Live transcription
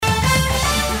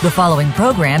The following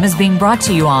program is being brought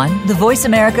to you on the Voice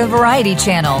America Variety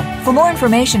Channel. For more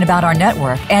information about our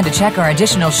network and to check our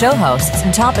additional show hosts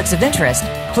and topics of interest,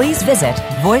 please visit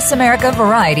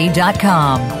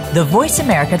voiceamericavariety.com. The Voice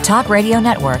America Talk Radio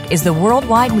Network is the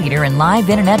worldwide leader in live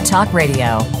Internet talk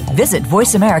radio. Visit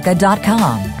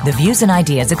voiceamerica.com. The views and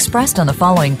ideas expressed on the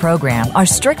following program are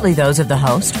strictly those of the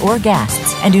host or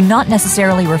guests and do not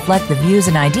necessarily reflect the views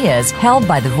and ideas held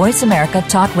by the Voice America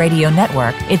Talk Radio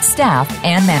Network, its staff,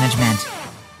 and management.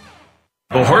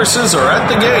 The horses are at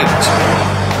the gate.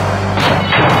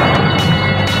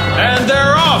 And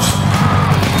they're off!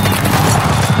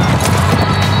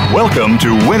 Welcome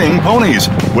to Winning Ponies.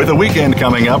 With a weekend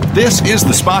coming up, this is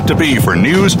the spot to be for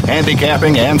news,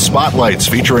 handicapping, and spotlights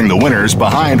featuring the winners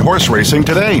behind horse racing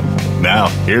today. Now,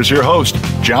 here's your host,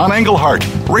 John Englehart,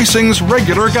 racing's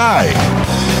regular guy.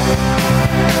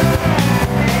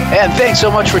 And thanks so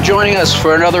much for joining us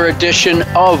for another edition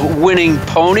of Winning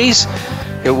Ponies.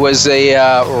 It was a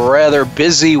rather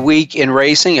busy week in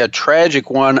racing, a tragic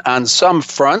one on some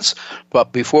fronts.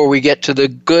 But before we get to the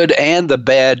good and the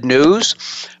bad news,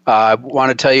 I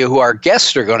want to tell you who our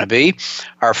guests are going to be.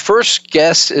 Our first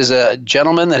guest is a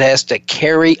gentleman that has to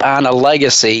carry on a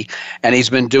legacy, and he's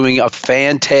been doing a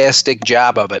fantastic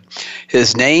job of it.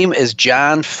 His name is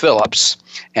John Phillips,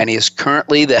 and he is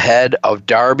currently the head of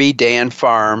Darby Dan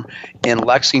Farm in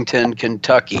Lexington,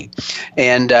 Kentucky.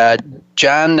 And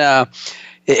John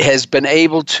has been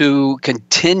able to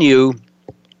continue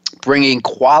bringing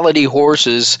quality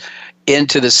horses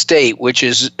into the state, which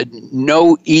is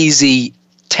no easy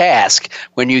task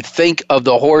when you think of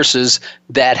the horses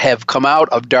that have come out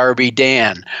of Darby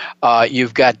Dan.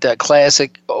 You've got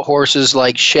classic horses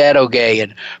like Shadowgay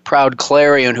and Proud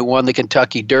Clarion, who won the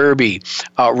Kentucky Derby.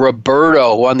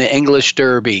 Roberto won the English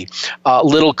Derby.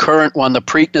 Little Current won the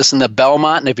Preakness and the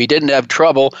Belmont, and if he didn't have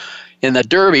trouble in the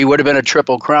Derby, would have been a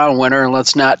Triple Crown winner. And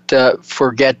let's not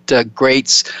forget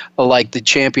greats like the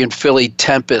champion filly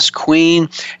Tempest Queen.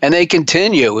 And they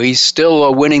continue. He's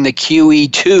still winning the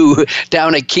QE2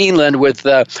 down at Keeneland with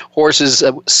horses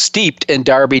steeped in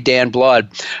Darby Dan blood.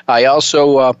 He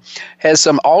also has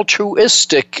some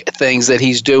altruistic things that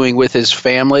he's doing with his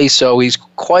family. So he's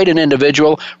quite an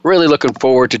individual. Really looking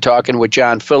forward to talking with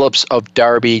John Phillips of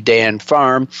Darby Dan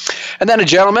Farm. And then a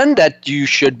gentleman that you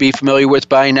should be familiar with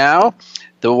by now,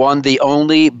 the one, the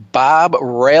only, Bob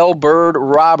Railbird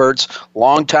Roberts,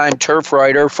 longtime turf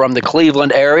rider from the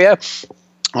Cleveland area.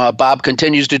 Bob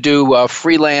continues to do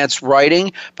freelance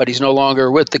writing, but he's no longer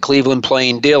with the Cleveland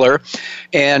Plain Dealer.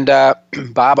 And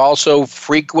Bob also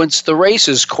frequents the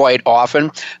races quite often.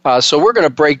 So we're going to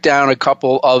break down a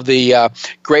couple of the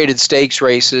graded stakes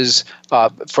races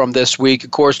from this week.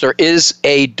 Of course, there is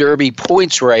a Derby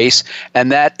points race,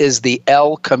 and that is the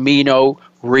El Camino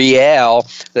Real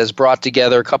that has brought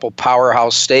together a couple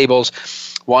powerhouse stables,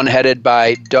 one headed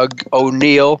by Doug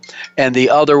O'Neill, and the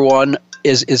other one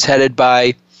is headed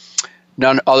by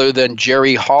none other than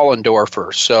Jerry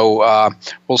Hollendorfer. So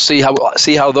we'll see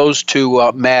how those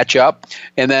two match up,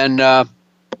 and then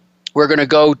we're going to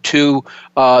go to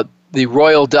the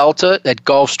Royal Delta at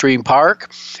Gulfstream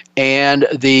Park and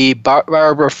the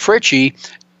Barbara Fritchie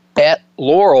at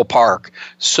Laurel Park.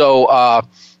 So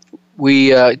we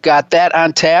got that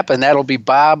on tap, and that'll be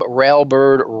Bob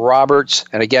Railbird Roberts.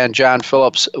 And again, John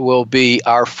Phillips will be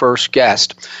our first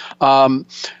guest.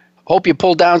 Hope you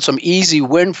pulled down some easy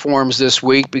win forms this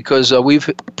week, because we've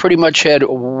pretty much had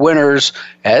winners,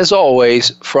 as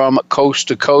always, from coast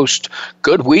to coast.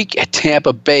 Good week at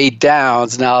Tampa Bay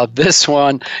Downs. Now, this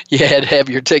one, you had to have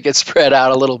your tickets spread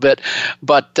out a little bit.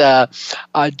 But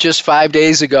just 5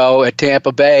 days ago at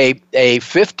Tampa Bay, a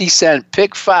 50-cent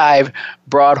pick 5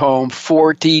 brought home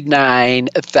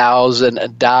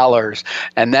 $49,000.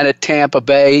 And then at Tampa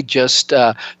Bay, just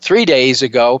 3 days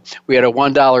ago, we had a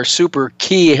 $1 super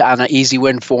key on the easy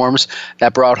win forms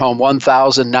that brought home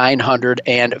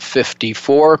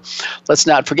 $1,954. Let's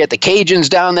not forget the Cajuns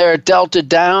down there at Delta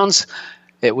Downs.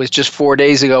 It was just 4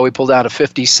 days ago we pulled out a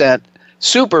 50-cent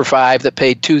Super 5 that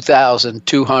paid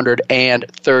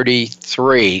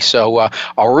 $2,233. So a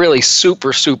really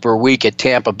super week at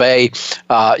Tampa Bay.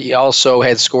 You also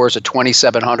had scores of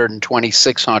 2,700 and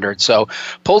 2,600. So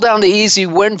pull down the easy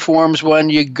win forms when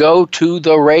you go to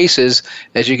the races.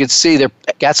 As you can see, they've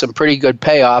got some pretty good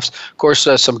payoffs. Of course,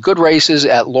 some good races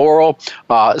at Laurel.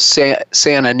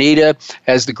 Santa Anita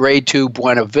has the Grade 2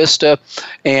 Buena Vista.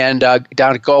 And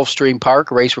down at Gulfstream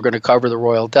Park, a race we're going to cover, the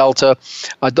Royal Delta.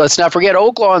 Let's not forget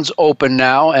Oaklawn's open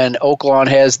now, and Oaklawn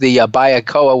has the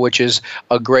Bayacoa, which is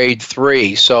a Grade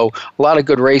 3. So a lot of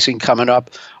good racing coming up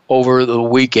over the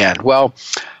weekend. Well,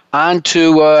 on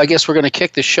to, I guess we're going to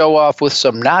kick the show off with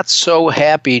some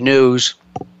not-so-happy news.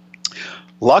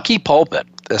 Lucky Pulpit,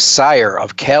 the sire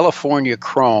of California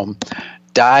Chrome,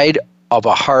 died of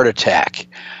a heart attack.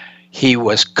 He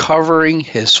was covering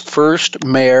his first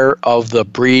mare of the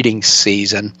breeding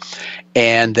season,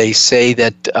 and they say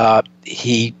that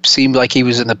he seemed like he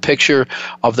was in the picture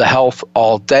of the health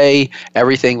all day.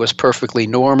 Everything was perfectly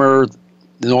normal.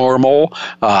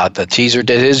 The teaser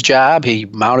did his job. He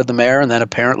mounted the mare and then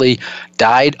apparently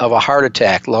died of a heart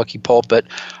attack. Lucky Pulpit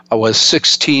was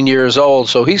 16 years old,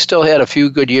 so he still had a few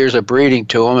good years of breeding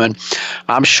to him, and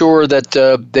I'm sure that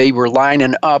they were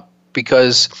lining up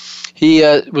because he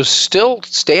was still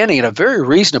standing at a very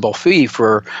reasonable fee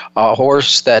for a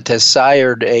horse that has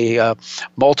sired a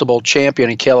multiple champion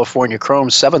in California Chrome,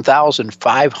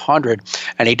 $7,500,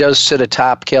 and he does sit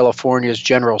atop California's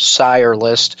general sire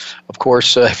list. Of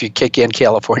course, if you kick in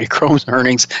California Chrome's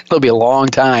earnings, it'll be a long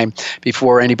time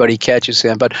before anybody catches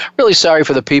him. But really sorry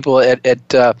for the people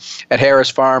at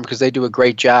Harris Farm because they do a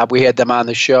great job. We had them on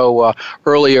the show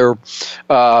earlier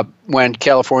when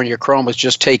California Chrome was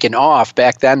just taken off.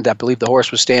 Back then, I believe the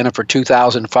horse was standing for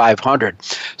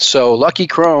 $2,500. So Lucky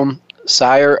Chrome,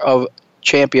 sire of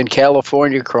champion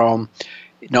California Chrome,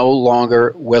 no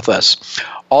longer with us.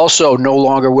 Also no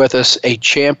longer with us, a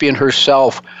champion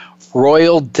herself,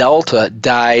 Royal Delta,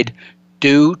 died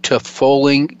due to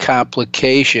foaling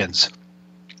complications.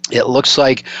 It looks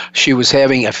like she was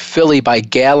having a filly by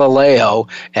Galileo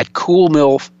at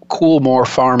Coolmore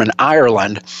Farm in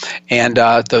Ireland, and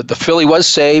the filly was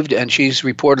saved, and she's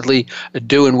reportedly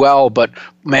doing well. But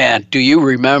man, do you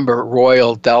remember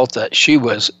Royal Delta? She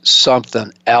was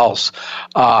something else.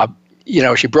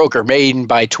 She broke her maiden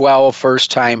by 12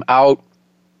 first time out.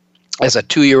 As a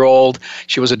 2-year-old,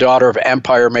 she was a daughter of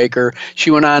Empire Maker. She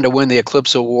went on to win the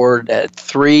Eclipse Award at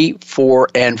 3, 4,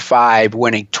 and 5,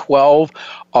 winning 12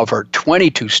 of her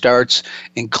 22 starts,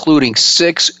 including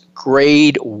 6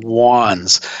 Grade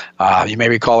 1s. You may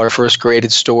recall her first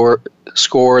graded score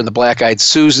in the Black-Eyed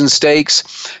Susan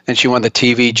Stakes, and she won the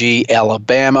TVG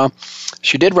Alabama.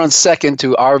 She did run second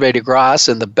to Arve de Grasse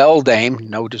in the Beldame,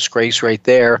 no disgrace right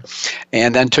there,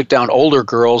 and then took down Older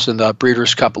Girls in the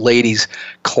Breeders' Cup Ladies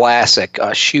Classic.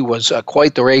 She was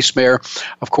quite the race mare.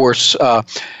 Of course,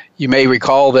 you may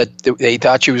recall that they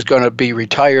thought she was going to be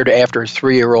retired after a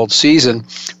 3-year-old season,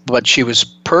 but she was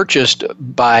purchased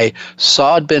by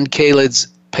Saad bin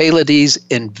Pallades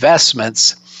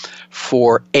Investments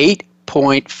for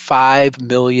 $8.5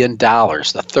 million,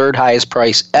 the third highest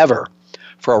price ever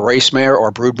for a race mare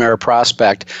or broodmare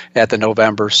prospect at the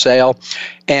November sale.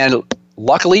 And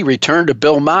luckily returned to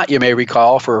Bill Mott, you may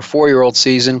recall, for a 4-year-old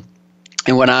season,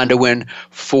 and went on to win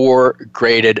 4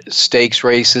 graded stakes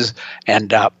races.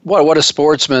 And what a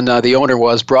sportsman the owner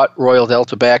was. Brought Royal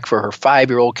Delta back for her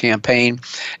 5-year-old campaign,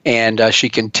 and she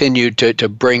continued to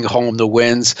bring home the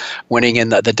wins, winning in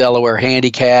the Delaware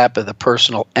Handicap, the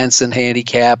Personal Ensign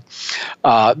Handicap,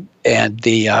 and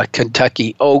the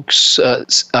Kentucky Oaks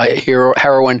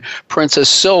heroine Princess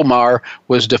Silmar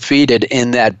was defeated in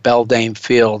that Beldame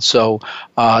field. So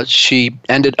she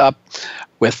ended up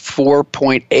with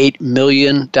 $4.8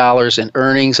 million in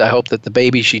earnings. I hope that the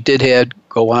baby she did have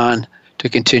go on to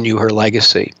continue her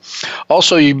legacy.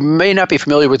 Also, you may not be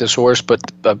familiar with this horse, but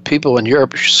people in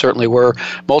Europe certainly were.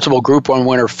 Multiple Group 1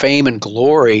 winner Fame and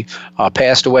Glory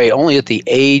passed away only at the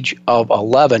age of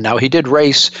 11. Now, he did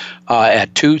race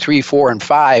at 2, 3, 4, and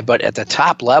 5, but at the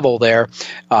top level there,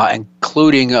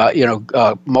 including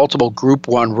multiple Group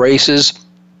 1 races.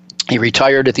 He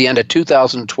retired at the end of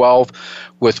 2012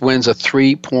 with wins of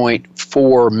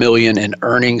 $3.4 million in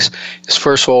earnings. His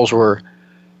first foals were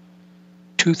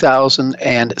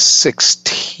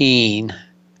 2016.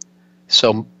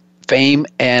 So Fame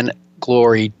and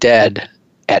Glory dead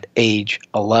at age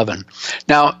 11.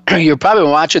 Now, you're probably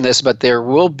watching this, but there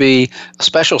will be a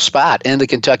special spot in the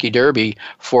Kentucky Derby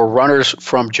for runners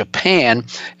from Japan.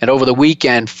 And over the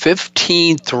weekend,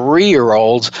 15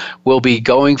 3-year-olds will be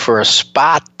going for a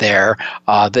spot there.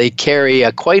 They carry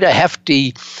quite a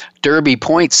hefty Derby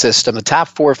point system. The top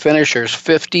 4 finishers,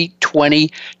 50,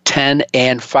 20, 10,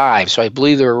 and 5. So I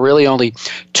believe there are really only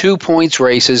 2 points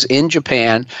races in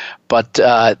Japan, but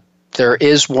there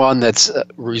is one that's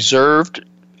reserved,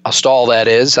 a stall that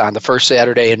is, on the first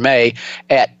Saturday in May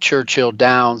at Churchill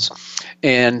Downs.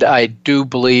 And I do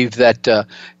believe that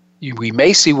we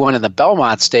may see one in the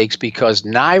Belmont Stakes because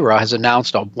NYRA has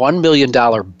announced a $1 million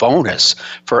bonus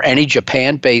for any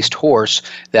Japan-based horse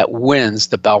that wins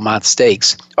the Belmont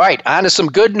Stakes. All right, on to some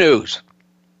good news.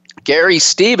 Gary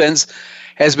Stevens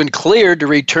has been cleared to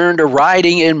return to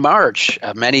riding in March.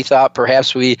 Many thought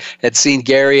perhaps we had seen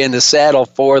Gary in the saddle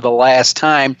for the last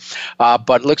time,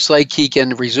 but looks like he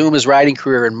can resume his riding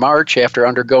career in March after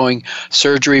undergoing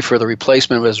surgery for the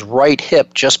replacement of his right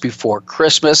hip just before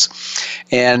Christmas.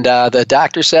 And the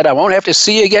doctor said, I won't have to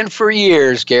see you again for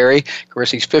years, Gary. Of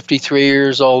course, he's 53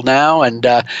 years old now, and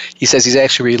he says he's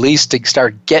actually released to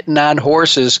start getting on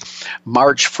horses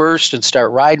March 1st and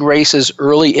start riding races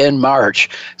early in March.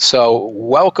 So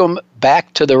welcome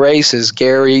back to the races,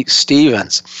 Gary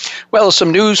Stevens. Well,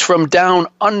 some news from down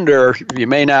under. You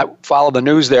may not follow the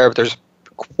news there, but there's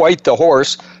quite the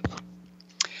horse.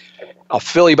 A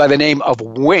filly by the name of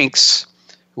Winx,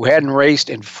 who hadn't raced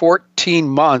in 14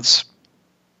 months,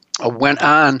 went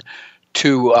on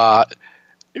to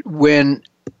win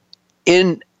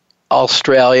in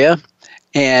Australia,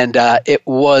 and it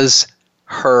was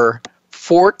her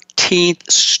 14th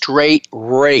straight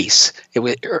race.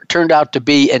 It turned out to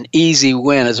be an easy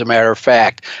win, as a matter of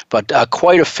fact, but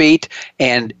quite a feat.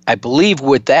 And I believe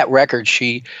with that record,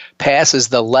 she passes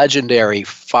the legendary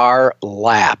Far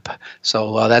Lap.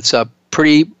 So that's a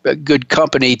pretty good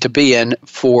company to be in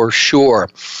for sure.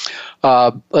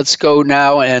 Let's go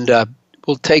now and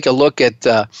we'll take a look at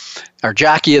our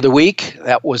Jockey of the Week.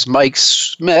 That was Mike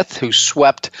Smith, who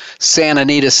swept Santa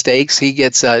Anita Stakes. He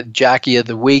gets Jockey of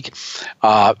the Week.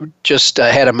 Just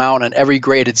had a mount in every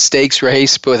graded stakes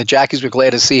race, but the jockeys were glad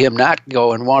to see him not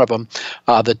go in one of them.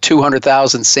 The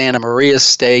 200,000 Santa Maria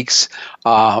Stakes,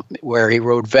 where he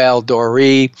rode Val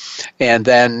Doree, and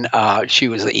then she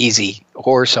was the easy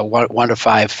horse, a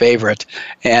 1-to-5 favorite.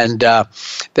 And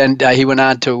then he went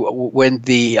on to win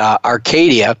the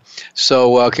Arcadia.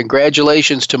 So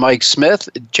congratulations to Mike Smith,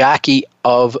 Jockey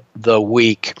of the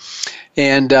Week.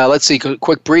 And let's see,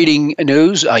 quick breeding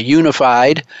news.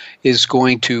 Unified is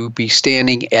going to be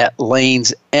standing at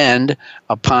Lane's End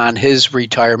upon his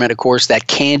retirement. Of course, that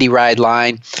Candy Ride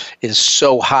line is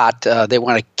so hot. They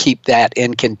want to keep that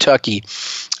in Kentucky.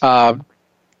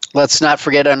 Let's not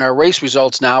forget on our race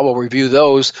results now. We'll review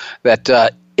those.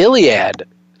 That Iliad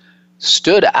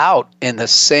stood out in the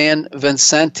San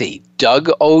Vicente. Doug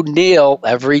O'Neill,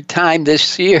 every time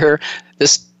this year,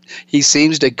 he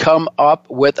seems to come up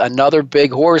with another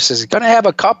big horse. He's going to have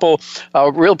a couple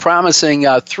real promising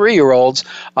 3-year-olds,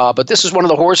 but this is one of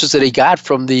the horses that he got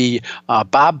from the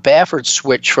Bob Baffert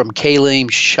switch from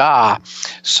Kaleem Shah.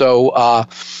 So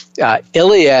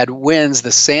Iliad wins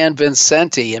the San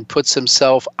Vicente and puts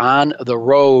himself on the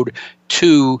road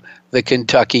to the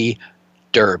Kentucky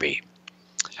Derby.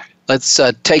 Let's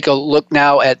take a look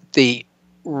now at the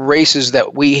races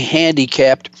that we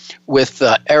handicapped with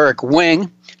Eric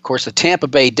Wing. Of course, the Tampa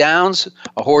Bay Downs,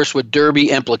 a horse with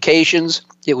Derby implications.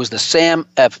 It was the Sam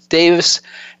F. Davis,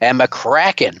 and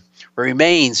McCracken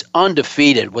remains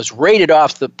undefeated, was rated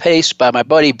off the pace by my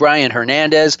buddy Brian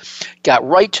Hernandez, got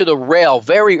right to the rail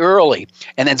very early,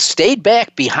 and then stayed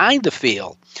back behind the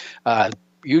field.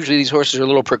 Usually these horses are a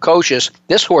little precocious.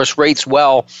 This horse rates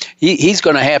well. He's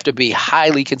going to have to be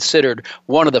highly considered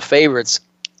one of the favorites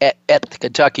at the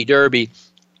Kentucky Derby.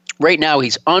 Right now,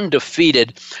 he's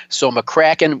undefeated. So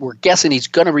McCracken, we're guessing he's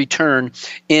going to return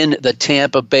in the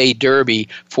Tampa Bay Derby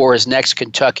for his next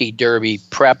Kentucky Derby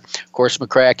prep. Of course,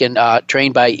 McCracken,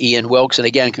 trained by Ian Wilkes. And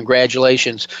again,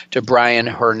 congratulations to Brian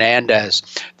Hernandez.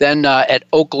 Then at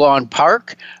Oaklawn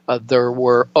Park, there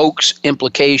were Oaks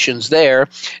implications there.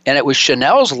 And it was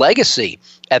Chanel's Legacy.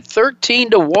 At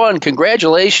 13-1,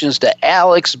 congratulations to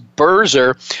Alex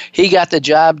Berzer. He got the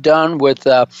job done with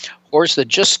horse that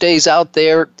just stays out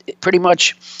there pretty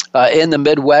much in the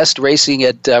Midwest, racing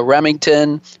at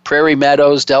Remington, Prairie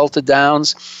Meadows, Delta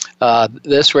Downs.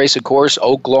 This race, of course,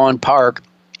 Oaklawn Park.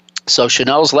 So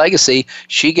Chanel's Legacy,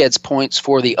 she gets points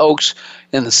for the Oaks.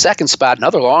 In the second spot,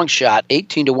 another long shot,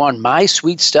 18-1, My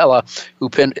Sweet Stella, who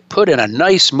put in a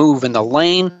nice move in the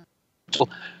lane.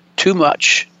 Too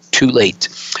much, too late.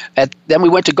 Then we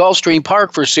went to Gulfstream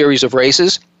Park for a series of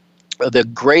races. The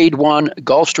Grade 1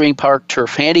 Gulfstream Park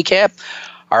Turf Handicap.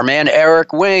 Our man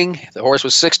Eric Wing, the horse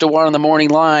was 6-1 on the morning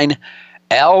line.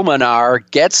 Almanar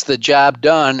gets the job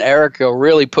done. Eric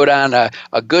really put on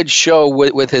a good show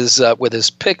with his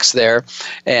picks there,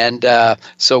 and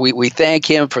so we thank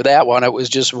him for that one. It was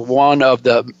just one of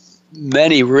the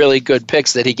many really good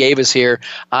picks that he gave us here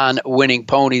on Winning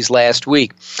Ponies last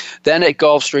week. Then at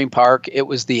Gulfstream Park, it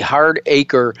was the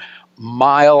Hardacre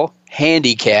Mile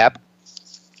Handicap.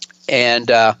 And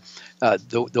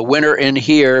the winner in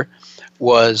here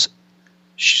was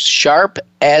Sharp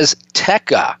as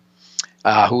Tekka,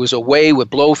 who was away with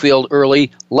Blowfield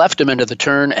early, left him into the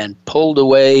turn, and pulled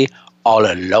away all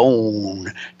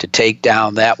alone to take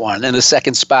down that one. And the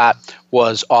second spot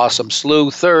was Awesome Slew.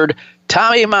 Third,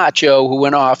 Tommy Macho, who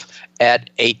went off at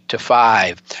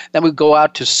 8-5. Then we go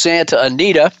out to Santa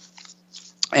Anita,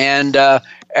 and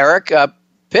Eric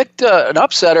picked an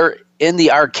upsetter in the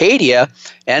Arcadia,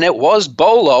 and it was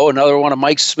Bolo, another one of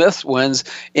Mike Smith's wins,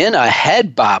 in a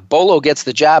head bob. Bolo gets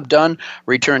the job done,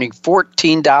 returning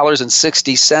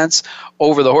 $14.60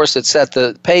 over the horse that set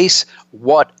the pace.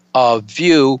 What a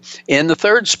view. In the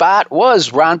third spot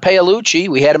was Ron Paolucci.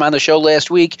 We had him on the show last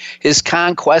week. His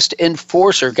Conquest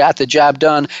Enforcer got the job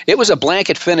done. It was a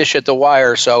blanket finish at the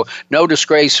wire, so no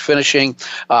disgrace finishing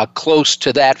close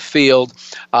to that field.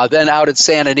 Then out at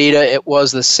Santa Anita, it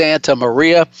was the Santa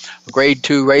Maria, Grade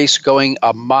 2 race going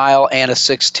a mile and a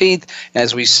 16th.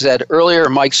 As we said earlier,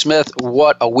 Mike Smith,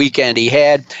 what a weekend he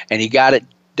had, and he got it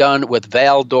done with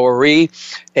Val Doré,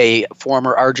 a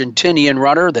former Argentinian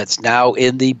runner that's now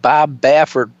in the Bob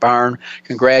Baffert barn.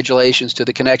 Congratulations to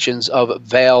the connections of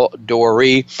Val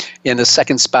Doré. In the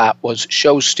second spot was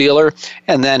Show Stealer,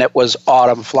 and then it was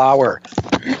Autumn Flower.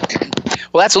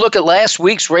 Well, that's a look at last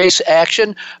week's race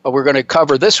action. We're going to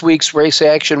cover this week's race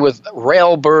action with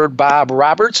Railbird Bob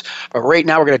Roberts. But right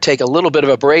now we're going to take a little bit of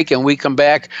a break, and when we come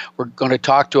back, we're going to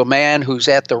talk to a man who's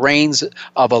at the reins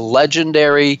of a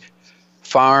legendary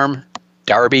farm,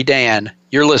 Darby Dan.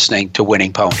 You're listening to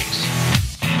Winning Ponies.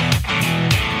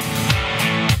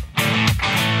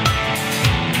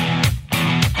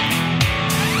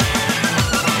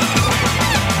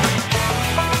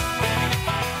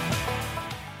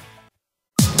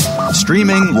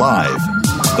 Streaming live,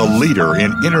 the leader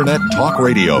in Internet talk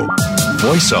radio,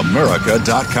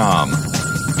 VoiceAmerica.com.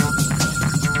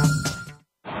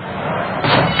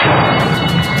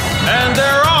 And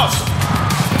they're off.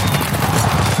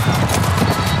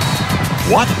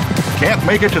 What? Can't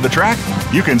make it to the track?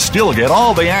 You can still get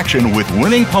all the action with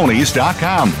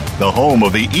winningponies.com, the home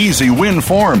of the easy win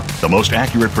form, the most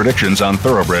accurate predictions on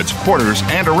thoroughbreds, quarters,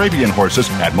 and Arabian horses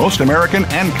at most American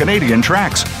and Canadian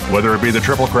tracks. Whether it be the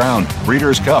Triple Crown,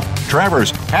 Breeders' Cup,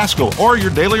 Travers, Haskell, or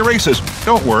your daily races,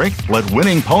 don't worry, let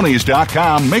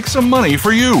winningponies.com make some money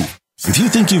for you. If you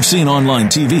think you've seen online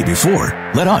TV before,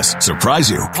 let us surprise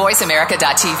you.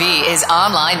 VoiceAmerica.tv is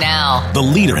online now. The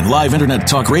leader in live Internet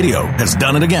talk radio has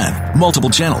done it again. Multiple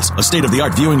channels, a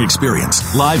state-of-the-art viewing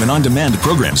experience, live and on-demand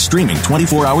programs streaming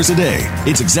 24 hours a day.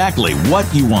 It's exactly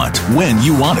what you want, when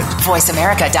you want it.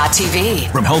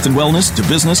 VoiceAmerica.tv. From health and wellness to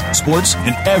business, sports,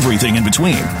 and everything in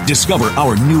between. Discover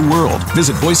our new world.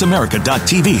 Visit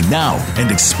VoiceAmerica.tv now and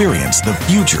experience the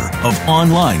future of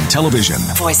online television.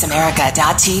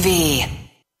 VoiceAmerica.tv.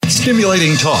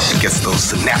 Stimulating talk. It gets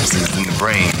those synapses in the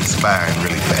brain firing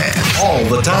really fast. All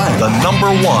the time. The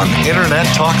 #1 Internet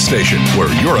talk station where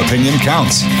your opinion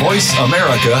counts.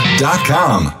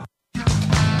 VoiceAmerica.com.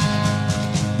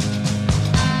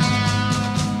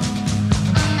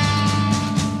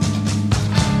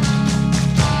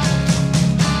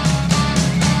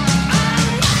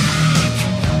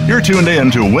 You're tuned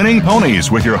in to Winning Ponies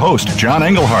with your host, John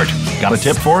Englehart. Got a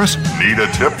tip for us? Need a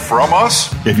tip from us?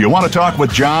 If you want to talk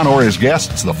with John or his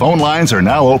guests, the phone lines are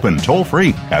now open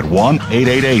toll-free at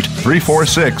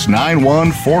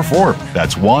 1-888-346-9144.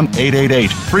 That's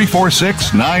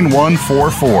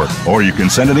 1-888-346-9144. Or you can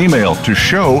send an email to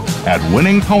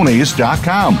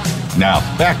show@winningponies.com. Now,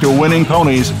 back to Winning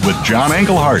Ponies with John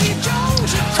Englehart.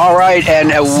 All right,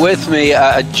 and with me,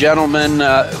 a gentleman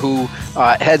who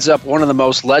heads up one of the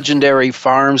most legendary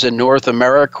farms in North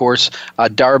America, of course,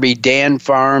 Darby Dan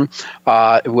Farm.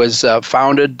 It was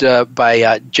founded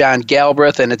by John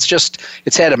Galbreath, and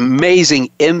it's had amazing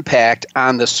impact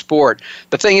on the sport.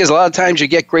 The thing is, a lot of times you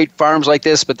get great farms like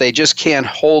this, but they just can't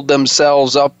hold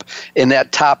themselves up in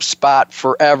that top spot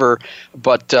forever.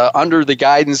 But under the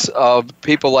guidance of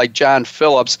people like John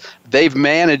Phillips, they've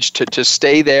managed to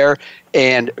stay there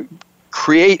and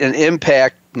create an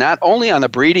impact not only on the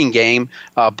breeding game,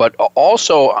 but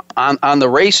also on the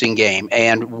racing game.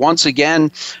 And once again,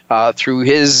 through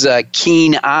his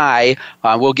keen eye,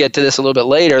 we'll get to this a little bit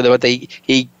later, but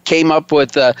he came up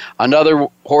with another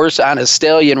horse on a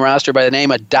stallion roster by the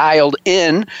name of Dialed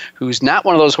In, who's not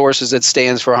one of those horses that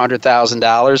stands for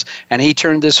 $100,000, and he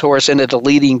turned this horse into the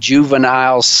leading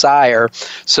juvenile sire.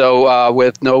 So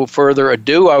with no further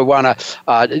ado, I want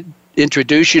to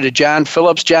introduce you to John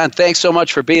Phillips. John, thanks so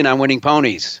much for being on Winning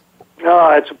Ponies.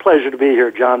 Oh, it's a pleasure to be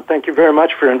here, John. Thank you very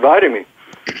much for inviting me.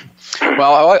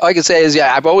 Well, all I can say is,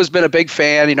 I've always been a big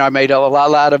fan. I made a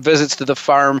lot of visits to the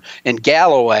farm in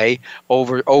Galloway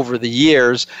over the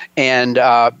years. And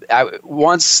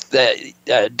once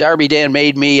Darby Dan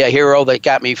made me a hero that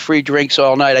got me free drinks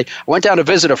all night. I went down to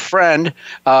visit a friend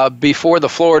before the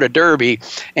Florida Derby,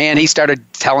 and he started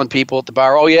telling people at the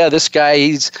bar, "Oh yeah, this guy,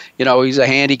 he's a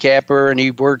handicapper and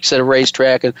he works at a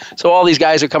racetrack." And so all these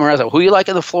guys are coming around. "Who you like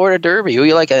in the Florida Derby? Who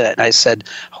you like?" And I said,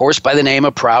 "Horse by the name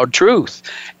of Proud Truth."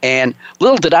 And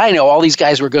little did I know all these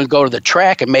guys were going to go to the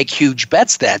track and make huge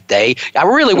bets that day. I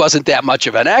really wasn't that much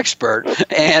of an expert.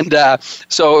 And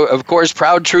so, of course,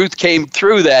 Proud Truth came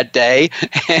through that day.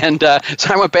 And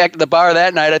so I went back to the bar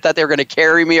that night. I thought they were going to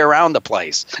carry me around the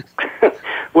place.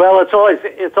 Well, it's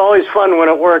always fun when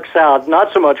it works out.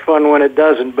 Not so much fun when it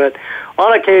doesn't. But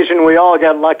on occasion, we all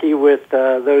got lucky with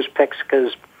those picks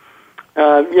because,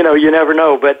 you never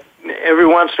know. But every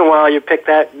once in a while, you pick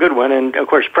that good one. And, of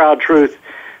course, Proud Truth,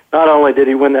 not only did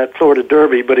he win that Florida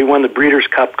Derby, but he won the Breeders'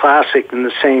 Cup Classic in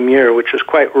the same year, which was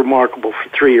quite remarkable for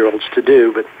 3-year-olds to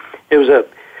do. But it was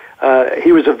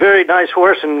he was a very nice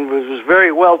horse and was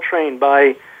very well trained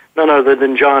by none other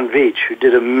than John Veach, who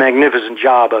did a magnificent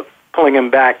job of pulling him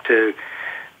back to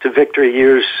victory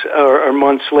years or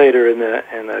months later in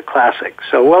the Classic.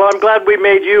 So, well, I'm glad we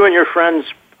made you and your friends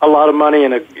a lot of money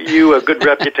and you a good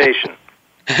reputation.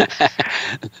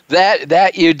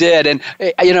 That you did. And,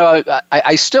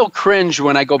 I still cringe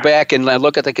when I go back and I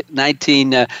look at the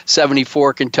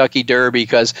 1974 Kentucky Derby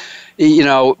because,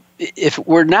 if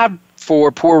we're not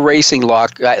for poor racing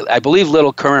luck, I believe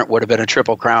Little Current would have been a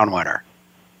Triple Crown winner.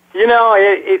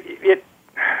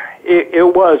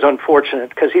 It was unfortunate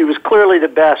because he was clearly the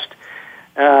best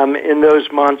in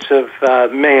those months of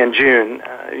May and June.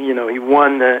 He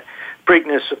won the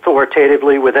Preakness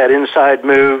authoritatively with that inside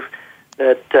move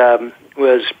that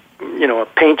was, a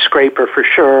paint scraper for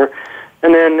sure.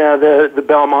 And then the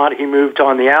Belmont, he moved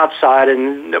on the outside,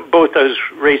 and both those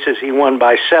races he won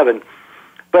by 7.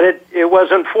 But it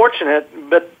was unfortunate,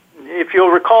 but if you'll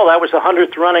recall, that was the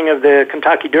 100th running of the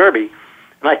Kentucky Derby.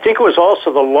 And I think it was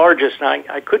also the largest, and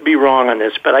I could be wrong on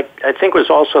this, but I think it was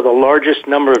also the largest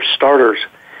number of starters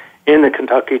in the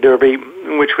Kentucky Derby,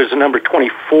 which was the number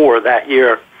 24 that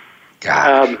year.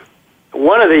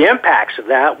 One of the impacts of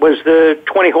that was the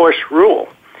 20-horse rule,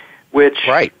 which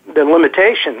the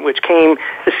limitation, which came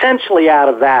essentially out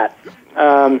of that.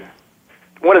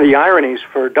 One of the ironies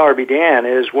for Darby Dan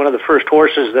is one of the first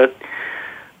horses that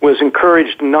was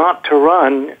encouraged not to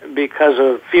run because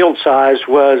of field size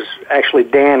was actually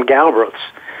Dan Galbreath's.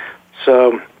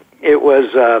 So it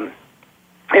was an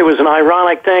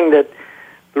ironic thing that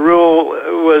the rule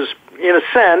was, in a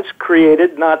sense,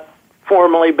 created, not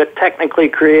formally but technically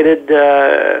created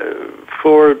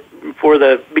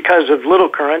because of Little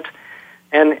Current,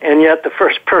 and yet the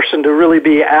first person to really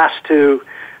be asked to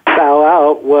bow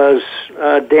out was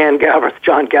Dan Galbreath,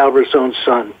 John Galbraith's own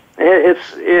son.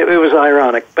 It was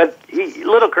ironic, but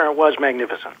Little Current was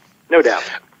magnificent, no doubt.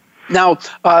 Now,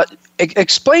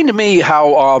 explain to me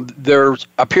how there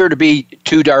appear to be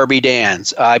 2 Darby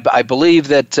Dans. I believe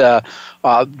that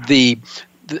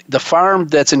the farm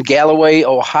that's in Galloway,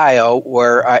 Ohio,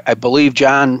 where I believe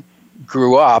John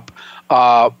grew up,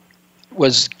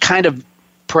 was kind of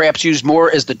perhaps used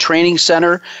more as the training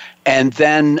center, and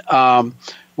then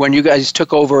when you guys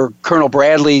took over Colonel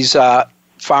Bradley's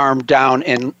farm down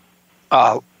in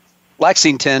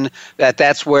Lexington,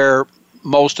 that's where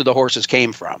most of the horses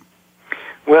came from.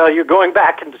 Well, you're going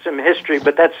back into some history,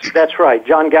 but that's right.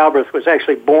 John Galbraith was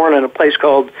actually born in a place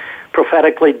called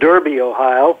prophetically Derby,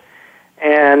 Ohio,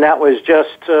 and that was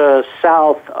just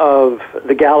south of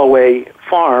the Galloway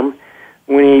farm.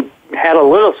 When he had a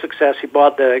little success, he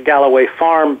bought the Galloway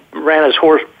farm, ran his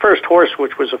first horse,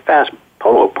 which was a fast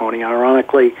polo pony,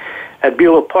 ironically, at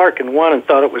Beulah Park, and won, and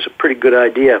thought it was a pretty good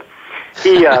idea.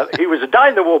 He was a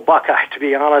dyed-in-the-wool Buckeye, to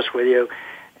be honest with you,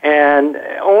 and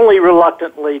only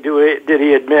reluctantly did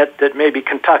he admit that maybe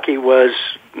Kentucky was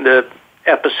the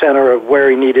epicenter of where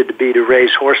he needed to be to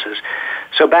raise horses.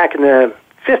 So back in the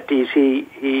 50s,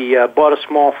 he bought a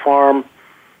small farm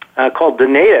called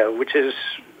Donata, which is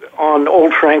on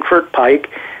Old Frankfurt Pike,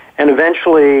 and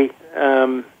eventually,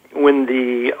 when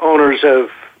the owners of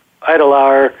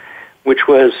Idlehour, which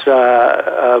was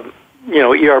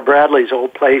E.R. Bradley's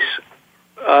old place,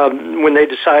 when they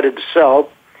decided to sell,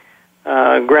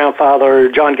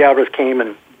 grandfather John Galbraith came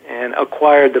and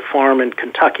acquired the farm in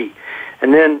Kentucky.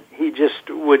 And then he just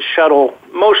would shuttle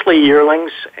mostly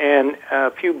yearlings and a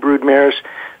few broodmares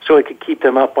so he could keep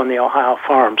them up on the Ohio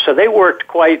farm. So they worked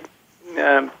quite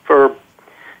for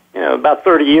about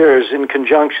 30 years in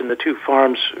conjunction. The two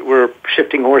farms were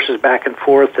shifting horses back and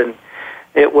forth, and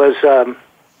it was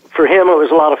for him, it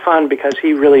was a lot of fun because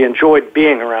he really enjoyed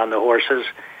being around the horses,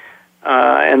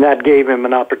 and that gave him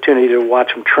an opportunity to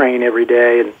watch them train every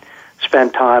day and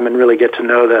spend time and really get to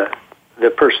know the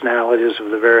personalities of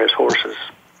the various horses.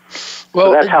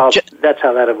 Well, so that's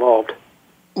how that evolved.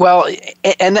 Well,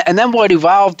 and then what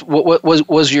evolved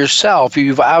was yourself.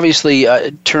 You've obviously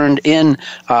turned in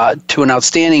to an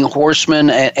outstanding horseman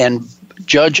and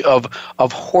judge of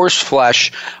horse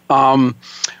flesh.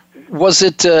 Was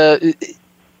it?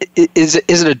 Is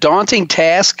it a daunting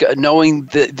task knowing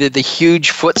the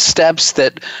huge footsteps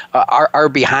that are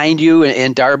behind you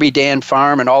in Darby Dan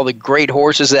Farm and all the great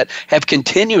horses that have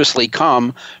continuously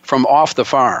come from off the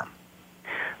farm?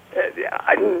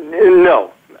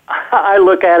 No. I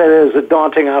look at it as a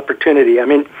daunting opportunity. I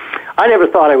mean, I never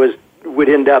thought I would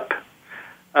end up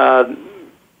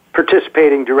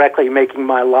participating directly, making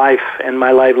my life and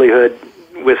my livelihood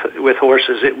with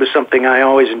horses. It was something I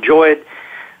always enjoyed,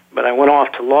 but I went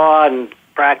off to law and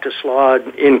practiced law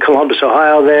in Columbus,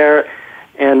 Ohio there,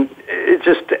 and it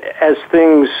just, as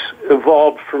things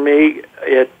evolved for me,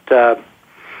 it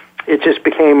just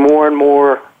became more and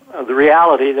more the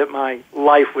reality that my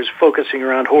life was focusing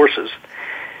around horses.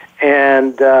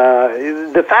 And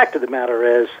the fact of the matter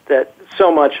is that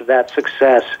so much of that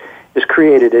success is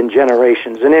created in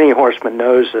generations, and any horseman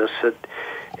knows this.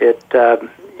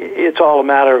 It's all a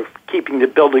matter of keeping the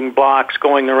building blocks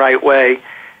going the right way.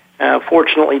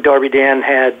 Fortunately, Darby Dan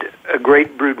had a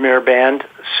great broodmare band,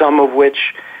 some of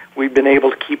which we've been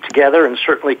able to keep together and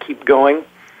certainly keep going.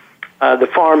 The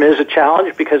farm is a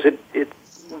challenge because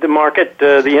the market,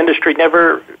 the industry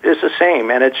never is the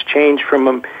same, and it's changed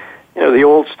from the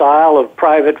old style of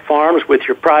private farms with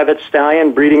your private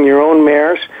stallion breeding your own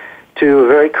mares to a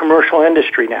very commercial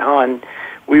industry now. And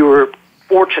we were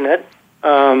fortunate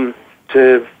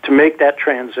to make that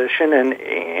transition, and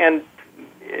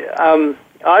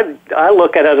I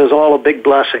look at it as all a big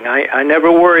blessing. I never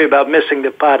worry about missing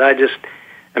the putt. I just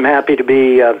am happy to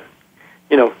be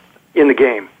in the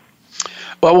game.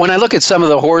 Well, when I look at some of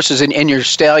the horses in your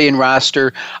stallion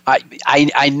roster,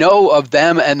 I know of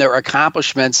them and their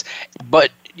accomplishments, but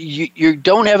you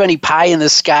don't have any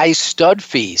pie-in-the-sky stud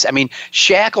fees. I mean,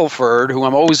 Shackelford, who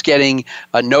I'm always getting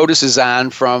notices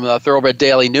on from Thoroughbred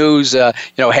Daily News,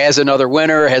 has another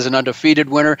winner, has an undefeated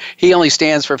winner. He only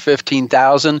stands for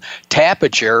 $15,000.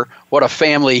 Tapiture, what a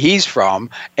family he's from,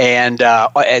 and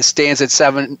stands at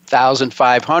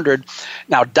 $7,500.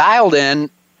 Now, Dialed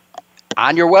In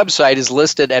on your website is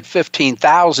listed at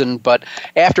 $15,000, but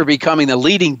after becoming the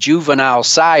leading juvenile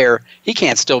sire, he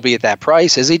can't still be at that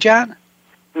price, is he, John?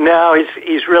 No,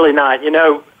 he's really not.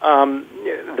 The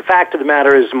fact of the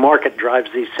matter is the market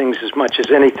drives these things as much as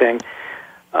anything.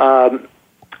 The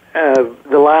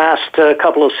last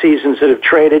couple of seasons that have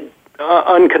traded,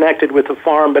 unconnected with the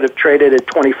farm, but have traded at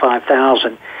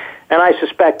 $25,000. And I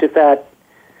suspect if that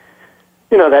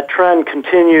trend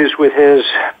continues with his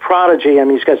prodigy. I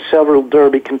mean, he's got several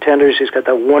Derby contenders. He's got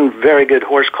that one very good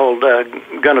horse called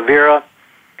Guinevere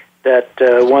that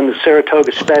won the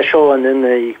Saratoga Special, and then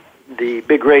the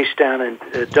big race down in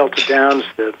Delta Downs,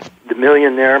 the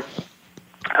Million there.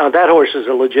 That horse is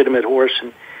a legitimate horse,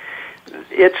 and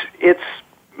it's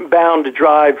bound to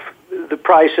drive the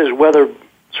prices, whether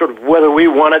we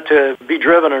want it to be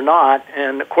driven or not.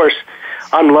 And of course,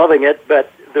 I'm loving it,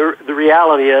 but the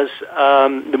reality is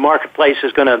the marketplace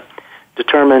is going to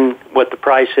determine what the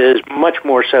price is, much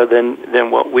more so than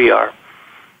what we are.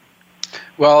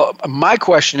 Well, my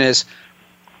question is,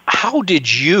 how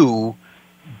did you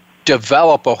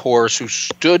develop a horse who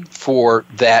stood for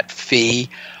that fee?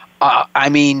 I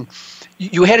mean,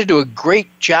 you had to do a great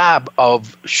job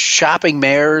of shopping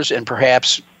mares and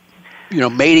perhaps,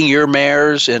 mating your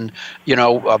mares and,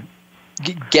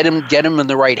 get him in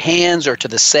the right hands or to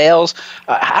the sales.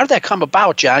 How did that come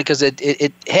about, John? Because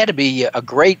it had to be a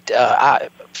great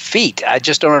feat. I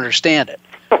just don't understand it.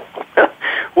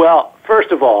 Well,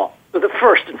 first of all, the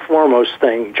first and foremost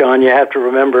thing, John, you have to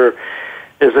remember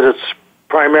is that it's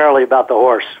primarily about the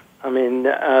horse. I mean,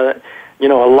 a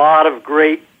lot of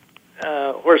great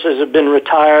horses have been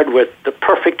retired with the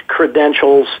perfect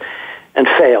credentials and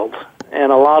failed.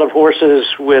 And a lot of horses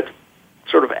with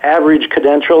sort of average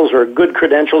credentials or good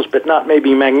credentials, but not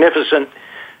maybe magnificent,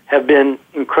 have been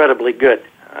incredibly good.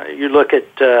 You look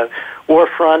at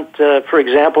Warfront, for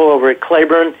example, over at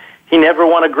Claiborne, he never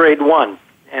won a Grade 1.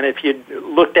 And if you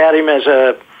looked at him as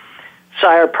a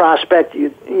sire prospect, he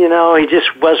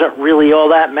just wasn't really all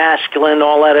that masculine,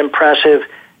 all that impressive,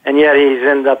 and yet he's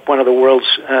ended up one of the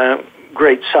world's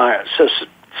great sires.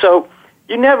 So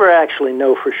you never actually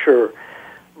know for sure.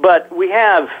 But we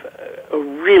have a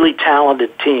really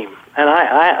talented team. and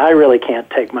I really can't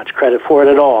take much credit for it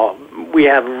at all. We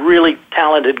have a really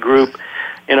talented group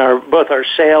in both our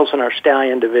sales and our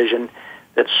stallion division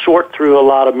that sort through a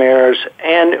lot of mares,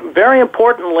 and very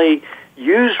importantly,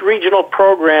 use regional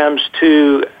programs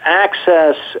to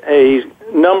access a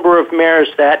number of mares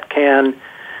that can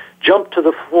jump to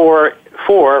the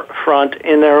forefront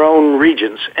in their own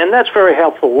regions. And that's very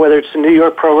helpful, whether it's the New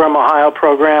York program, Ohio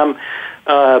program,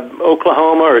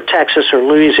 Oklahoma or Texas or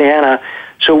Louisiana.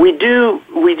 So we do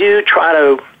try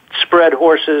to spread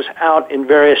horses out in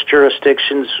various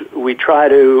jurisdictions. We try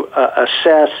to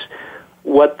assess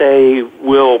what they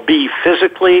will be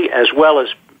physically as well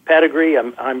as pedigree.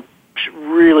 I'm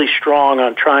really strong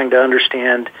on trying to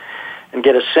understand and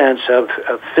get a sense of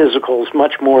physicals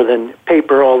much more than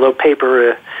paper, although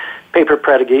paper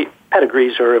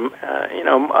pedigrees are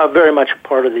very much a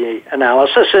part of the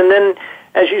analysis. And then,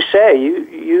 as you say,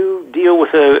 you deal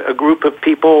with a group of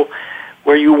people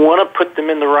where you want to put them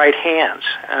in the right hands.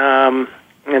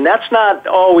 And that's not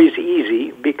always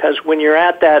easy, because when you're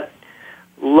at that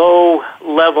low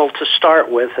level to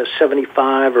start with, a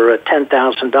 $75,000 or a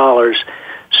 $10,000,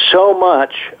 so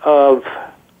much of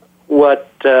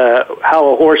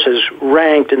how a horse is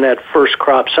ranked in that first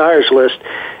crop sires list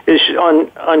is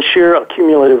on sheer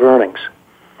cumulative earnings.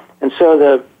 And so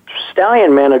the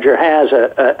stallion manager has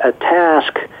a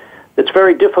task that's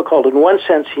very difficult. In one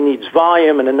sense, he needs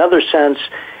volume. In another sense,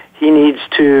 he needs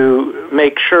to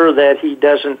make sure that he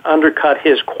doesn't undercut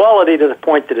his quality to the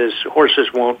point that his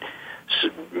horses won't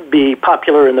be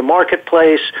popular in the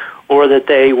marketplace, or that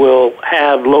they will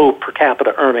have low per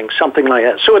capita earnings, something like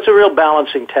that. So it's a real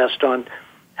balancing test on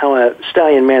how a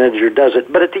stallion manager does it.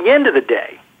 But at the end of the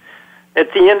day,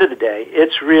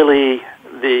 it's really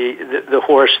the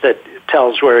horse that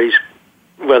tells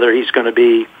whether he's going to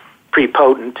be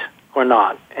prepotent or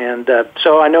not. And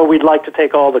so I know we'd like to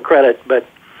take all the credit, but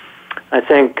I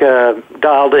think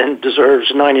Dialed In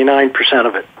deserves 99%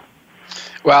 of it.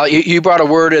 Well, you brought a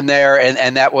word in there,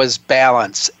 and that was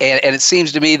balance. And it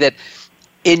seems to me that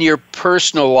in your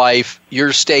personal life,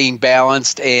 you're staying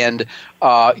balanced and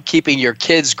keeping your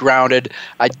kids grounded.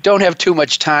 I don't have too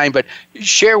much time, but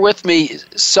share with me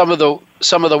some of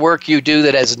the work you do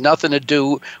that has nothing to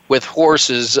do with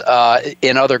horses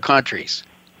in other countries.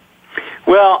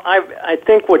 Well, I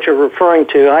think what you're referring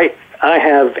to, I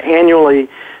have annually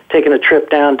taken a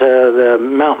trip down to the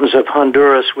mountains of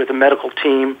Honduras with a medical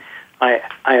team. I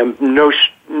am no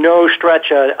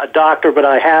stretch a doctor, but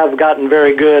I have gotten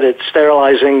very good at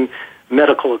sterilizing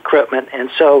medical equipment. And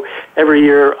so every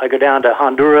year I go down to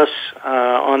Honduras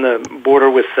on the border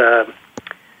with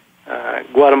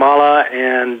Guatemala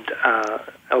and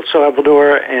El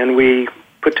Salvador, and we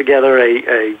put together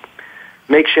a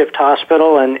makeshift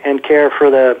hospital and care for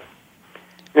the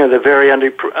very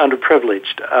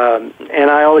underprivileged. And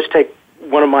I always take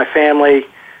one of my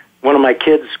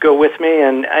kids go with me,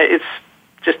 and it's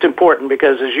just important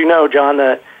because, as you know, John,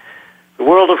 the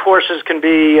world of horses can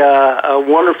be a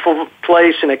wonderful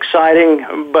place and exciting,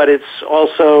 but it's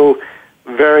also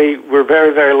we're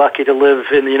very, very lucky to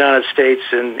live in the United States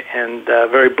and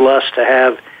very blessed to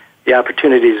have the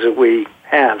opportunities that we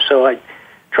have. So I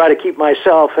try to keep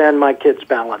myself and my kids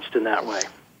balanced in that way.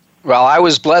 Well, I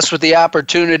was blessed with the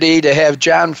opportunity to have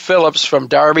John Phillips from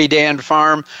Darby Dan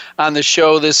Farm on the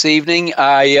show this evening.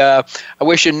 I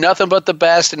wish you nothing but the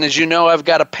best, and as you know, I've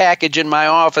got a package in my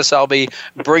office I'll be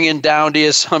bringing down to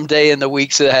you someday in the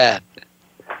weeks ahead.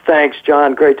 Thanks,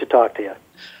 John. Great to talk to you.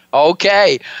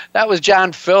 Okay, that was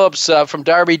John Phillips from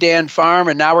Darby Dan Farm,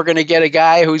 and now we're going to get a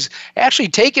guy who's actually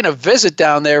taking a visit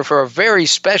down there for a very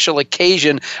special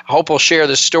occasion. I hope he'll share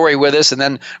the story with us, and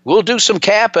then we'll do some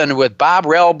capping with Bob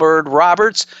Railbird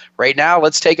Roberts. Right now,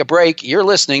 let's take a break. You're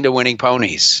listening to Winning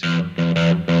Ponies.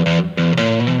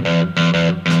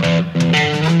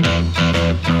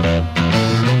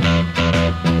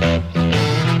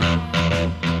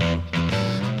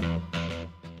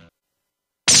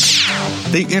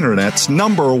 The Internet's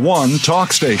 #1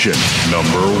 talk station.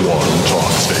 #1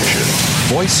 talk station.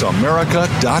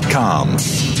 VoiceAmerica.com.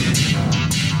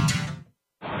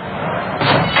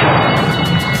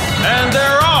 And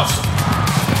they're off!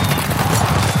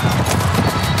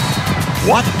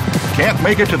 What? Can't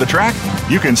make it to the track?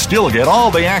 You can still get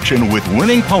all the action with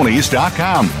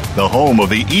WinningPonies.com, the home of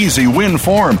the easy win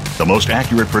form, the most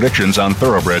accurate predictions on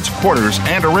thoroughbreds, quarters,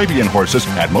 and Arabian horses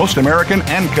at most American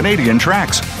and Canadian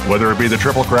tracks. Whether it be the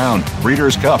Triple Crown,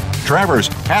 Breeders' Cup, Travers,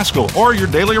 Haskell, or your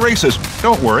daily races,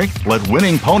 don't worry, let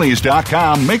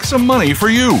WinningPonies.com make some money for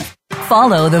you.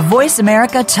 Follow the Voice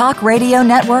America Talk Radio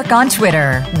Network on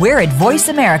Twitter. We're at Voice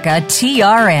America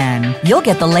TRN. You'll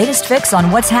get the latest fix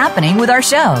on what's happening with our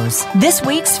shows, this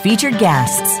week's featured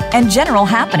guests, and general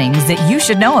happenings that you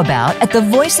should know about at the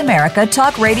Voice America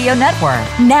Talk Radio Network.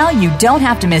 Now you don't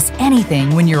have to miss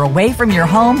anything when you're away from your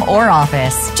home or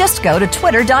office. Just go to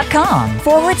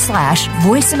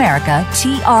twitter.com/Voice America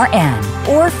TRN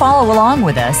or follow along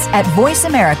with us at Voice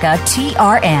America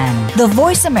TRN. The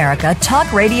Voice America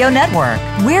Talk Radio Network.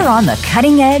 We're on the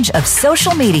cutting edge of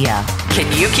social media.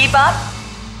 Can you keep up?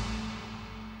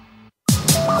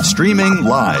 Streaming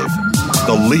live.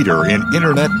 The leader in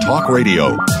Internet talk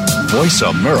radio.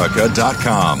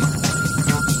 VoiceAmerica.com.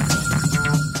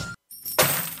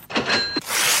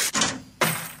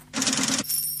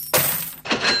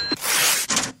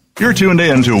 You're tuned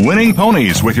in to Winning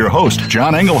Ponies with your host,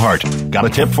 John Englehart. Got a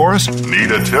tip for us?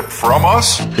 Need a tip from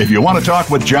us? If you want to talk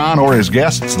with John or his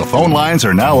guests, the phone lines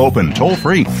are now open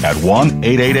toll-free at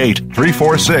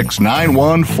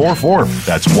 1-888-346-9144.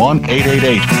 That's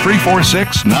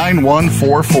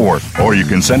 1-888-346-9144. Or you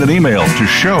can send an email to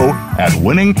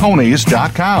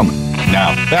show@winningponies.com.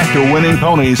 Now, back to Winning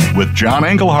Ponies with John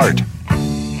Englehart.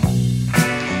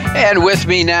 And with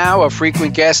me now, a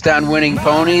frequent guest on Winning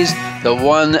Ponies, the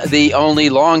one, the only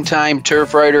longtime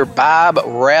turf rider, Bob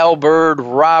Railbird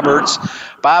Roberts.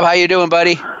 Bob, how you doing,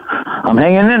 buddy? I'm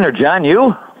hanging in there, John.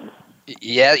 You?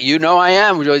 Yeah, you know I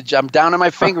am. I'm down to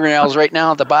my fingernails right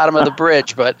now at the bottom of the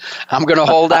bridge, but I'm going to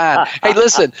hold on. Hey,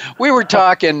 listen, we were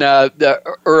talking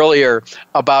earlier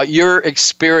about your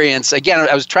experience. Again,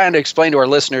 I was trying to explain to our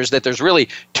listeners that there's really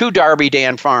two Darby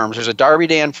Dan farms. There's a Darby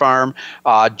Dan farm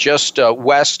just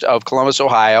west of Columbus,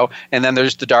 Ohio, and then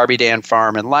there's the Darby Dan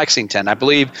farm in Lexington. I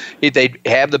believe they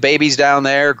have the babies down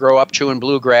there, grow up chewing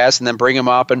bluegrass, and then bring them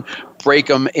up and break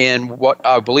them in what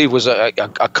I believe was a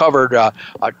covered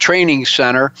training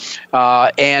center,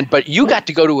 but you got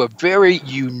to go to a very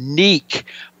unique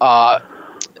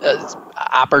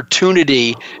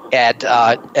opportunity at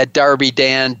Darby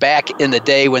Dan back in the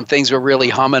day when things were really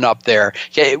humming up there.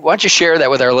 Okay, why don't you share that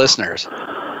with our listeners?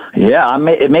 Yeah,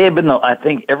 it may have been. I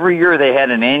think every year they had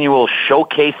an annual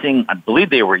showcasing. I believe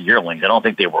they were yearlings. I don't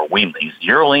think they were weanlings.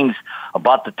 Yearlings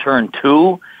about to turn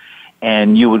 2.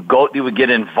 And you would get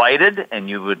invited, and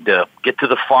you would get to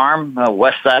the farm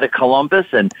west side of Columbus,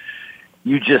 and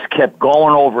you just kept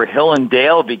going over hill and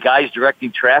dale. Be guys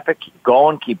directing traffic, keep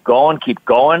going,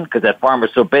 because that farm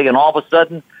was so big. And all of a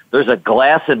sudden, there's a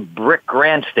glass and brick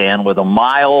grandstand with a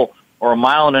mile or a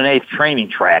mile and an eighth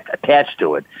training track attached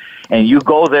to it. And you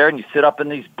go there, and you sit up in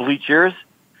these bleachers,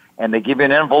 and they give you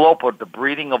an envelope with the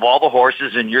breeding of all the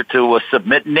horses, and you're to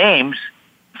submit names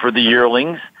for the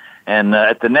yearlings. And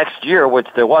at the next year, which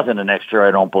there wasn't a next year, I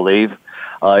don't believe,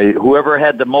 whoever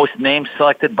had the most names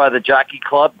selected by the jockey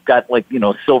club got,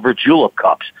 silver julep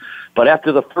cups. But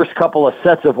after the first couple of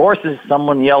sets of horses,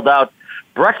 someone yelled out,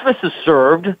 "Breakfast is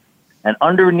served," and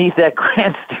underneath that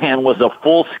grandstand was a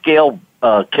full-scale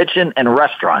kitchen and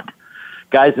restaurant.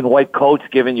 Guys in white coats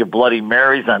giving you Bloody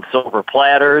Marys on silver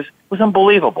platters. It was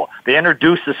unbelievable. They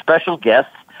introduced the special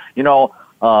guests. John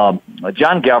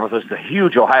Galbreath was a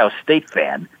huge Ohio State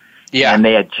fan. Yeah. And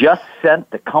they had just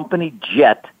sent the company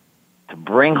jet to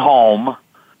bring home,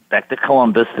 back to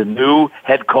Columbus, the new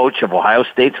head coach of Ohio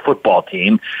State's football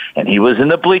team. And he was in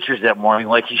the bleachers that morning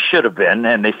like he should have been.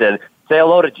 And they said, "Say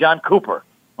hello to John Cooper."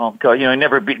 Well, he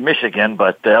never beat Michigan,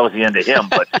 but that was the end of him.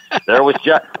 But there was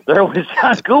John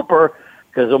Cooper,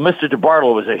 because Mr.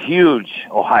 DeBartolo was a huge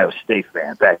Ohio State fan.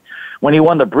 In fact, when he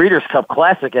won the Breeders' Cup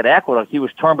Classic at Aqueduct, he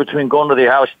was torn between going to the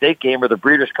Ohio State game or the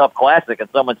Breeders' Cup Classic. And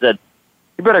someone said,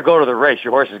 "You better go to the race.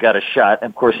 Your horse has got a shot." And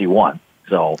of course, he won.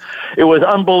 So it was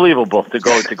unbelievable to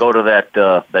go to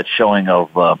that showing of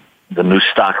the new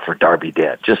stock for Darby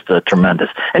Dan. Just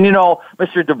tremendous. And Mr.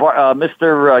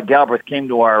 Galbreath came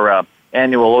to our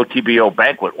annual OTBO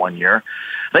banquet one year.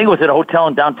 I think it was at a hotel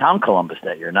in downtown Columbus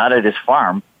that year, not at his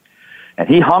farm. And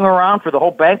he hung around for the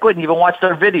whole banquet and even watched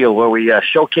our video where we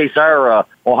showcase our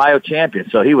Ohio champion.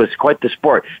 So he was quite the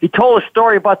sport. He told a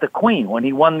story about the Queen when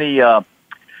he won the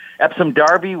Epsom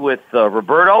Derby with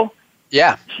Roberto.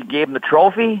 Yeah. She gave him the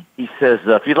trophy. He says,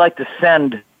 "If you'd like to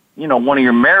send, one of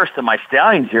your mares to my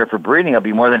stallions here for breeding, I'll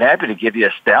be more than happy to give you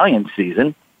a stallion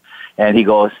season." And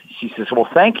she says, "Well,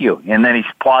 thank you." And then he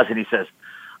paused and he says,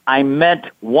 "I meant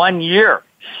 1 year.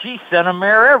 She sent a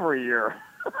mare every year."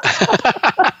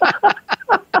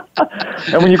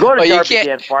 And when you go to Darby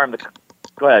Dan Farm,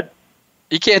 go ahead.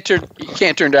 You can't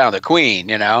turn down the Queen,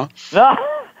 No,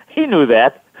 he knew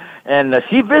that. And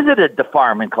she visited the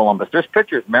farm in Columbus. There's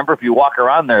pictures. Remember, if you walk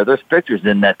around there's pictures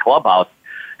in that clubhouse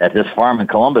at this farm in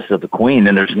Columbus of the Queen.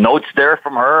 And there's notes there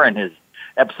from her and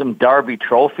Epsom Derby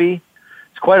Trophy.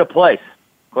 It's quite a place.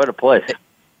 Quite a place.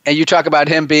 And you talk about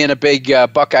him being a big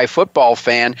Buckeye football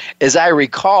fan. As I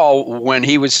recall, when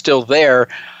he was still there,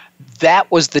 that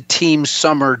was the team's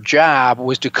summer job,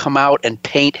 was to come out and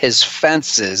paint his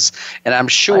fences. And I'm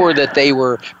sure that they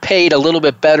were paid a little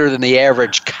bit better than the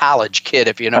average college kid,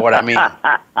 if you know what I mean.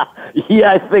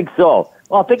 Yeah, I think so.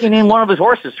 Well, I think he named one of his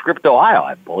horses Script, Ohio,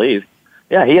 I believe.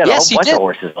 Yeah, he had a whole bunch of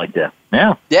horses like that.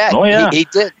 Yeah. Yeah, oh, yeah. He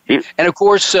did. And, of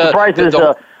course... go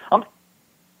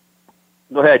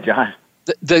ahead, John.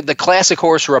 The classic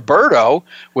horse Roberto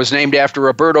was named after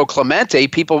Roberto Clemente.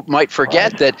 People might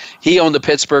forget that he owned the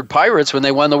Pittsburgh Pirates when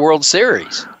they won the World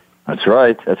Series. That's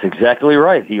right. That's exactly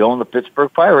right. He owned the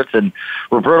Pittsburgh Pirates, and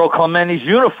Roberto Clemente's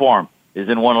uniform is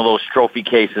in one of those trophy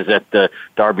cases at the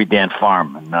Darby Dan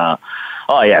farm. And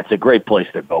it's a great place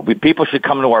to go. People should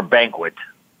come to our banquet.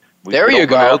 There you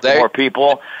go. More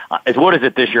people. What is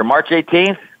it this year? March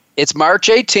 18th. It's March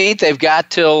 18th. They've got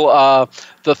till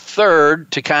the 3rd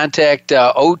to contact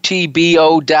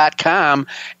otbo.com,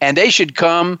 and they should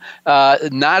come,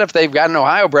 not if they've got an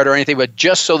Ohio bred or anything, but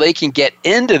just so they can get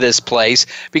into this place,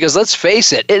 because let's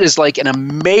face it, it is like an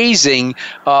amazing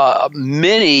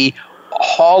mini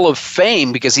Hall of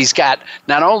Fame, because he's got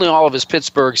not only all of his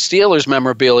Pittsburgh Steelers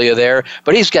memorabilia there,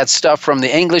 but he's got stuff from the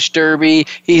English Derby,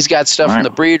 he's got stuff from the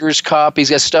Breeders' Cup, he's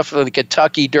got stuff from the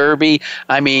Kentucky Derby.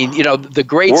 I mean, the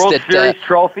greats World Series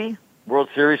trophy. World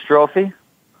Series trophy.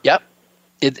 Yep.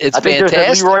 It's I think fantastic.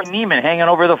 There's a Leroy Neiman hanging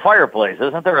over the fireplace.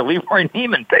 Isn't there a Leroy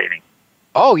Neiman painting?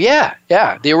 Oh, yeah.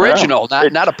 The original,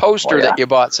 not a poster that you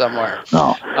bought somewhere.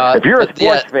 No. If you're a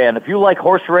sports fan, if you like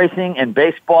horse racing and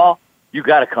baseball, you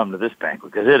got to come to this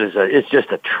banquet, because it's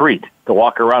just a treat to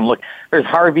walk around. Look, there's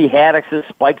Harvey Haddock's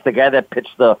Spikes, the guy that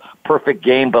pitched the perfect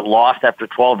game but lost after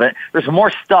 12 minutes. There's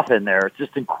more stuff in there. It's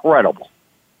just incredible.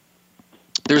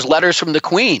 There's letters from the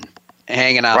Queen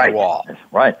hanging on the wall.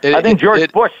 Right. I think George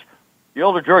Bush, the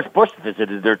older George Bush,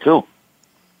 visited there too.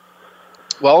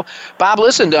 Well, Bob,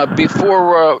 listen,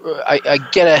 before I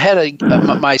get ahead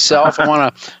of myself, I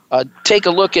want to take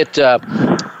a look at,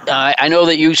 I know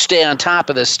that you stay on top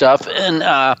of this stuff, and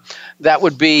that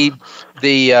would be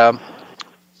the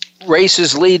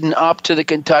races leading up to the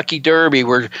Kentucky Derby.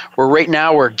 We're right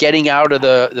now we're getting out of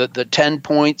the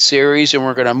 10-point series, and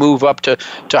we're going to move up to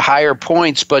higher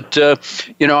points. But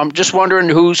I'm just wondering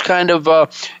who's kind of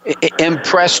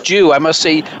impressed you. I must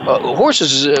say,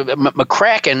 horses.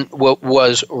 McCracken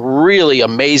was really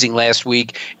amazing last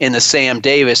week in the Sam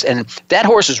Davis, and that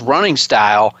horse's running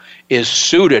style is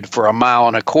suited for a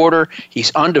 1.25 miles.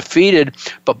 He's undefeated,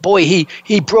 but boy,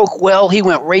 he broke well. He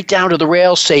went right down to the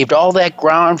rail, saved all that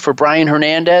ground for Brian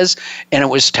Hernandez, and it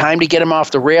was time to get him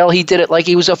off the rail. He did it like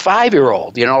he was a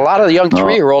 5-year-old. A lot of the young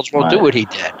 3-year-olds won't do what he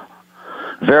did.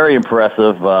 Very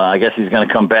impressive. I guess he's going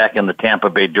to come back in the Tampa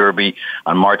Bay Derby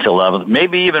on March 11th.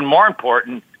 Maybe even more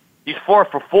important, he's 4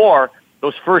 for 4.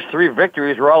 Those first 3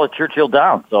 victories were all at Churchill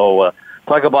Downs. So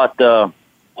talk about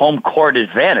home court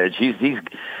advantage. He's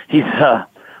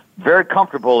very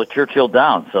comfortable at Churchill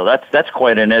Downs. So that's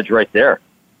quite an edge right there.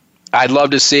 I'd love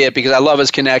to see it, because I love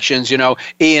his connections.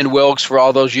 Ian Wilkes for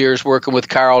all those years working with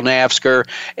Carl Nafsker,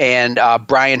 and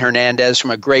Brian Hernandez from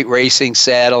a great racing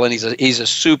saddle, and he's a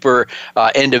super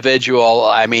individual.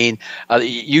 I mean,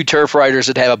 you turf riders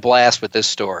would have a blast with this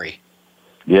story.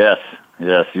 Yes,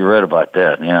 you're right about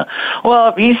that. Yeah.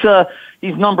 Well,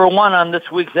 he's number 1 on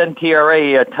this week's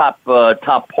NTRA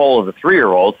top poll of the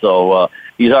 3-year-old. So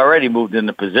he's already moved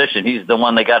into position. He's the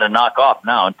one they got to knock off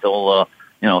now until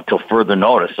further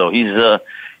notice. So he's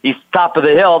top of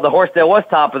the hill. The horse that was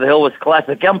top of the hill was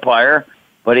Classic Empire,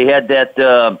 but he had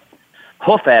that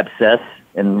hoof abscess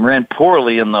and ran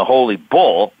poorly in the Holy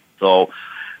Bull. So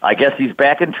I guess he's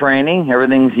back in training.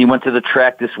 He went to the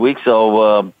track this week,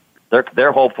 so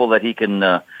they're hopeful that he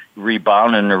can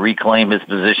rebound and reclaim his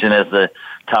position as the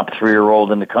top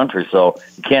 3-year-old in the country. So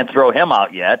you can't throw him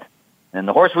out yet. And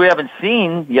the horse we haven't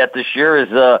seen yet this year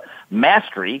is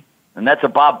Mastery, and that's a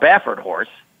Bob Baffert horse.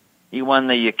 He won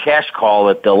the cash call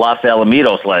at the Los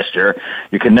Alamitos last year.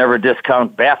 You can never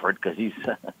discount Baffert, because he's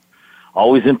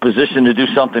always in position to do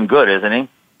something good, isn't he?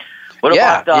 What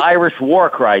about the Irish War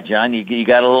Cry, John? You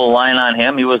got a little line on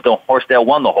him? He was the horse that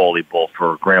won the Holy Bull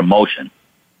for Graham Motion.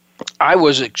 I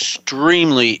was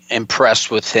extremely impressed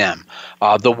with him.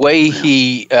 The way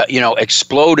he,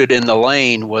 exploded in the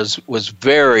lane was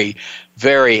very,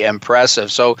 very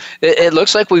impressive. So it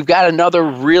looks like we've got another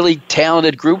really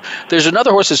talented group. There's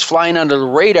another horse that's flying under the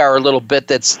radar a little bit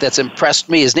that's impressed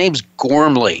me. His name's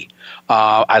Gormley.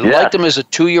 I liked him as a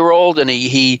 2-year-old, and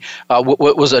he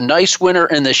was a nice winner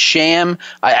in the Sham.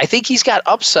 I think he's got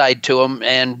upside to him,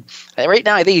 and right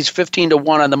now I think he's 15-1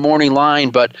 on the morning line.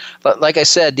 But like I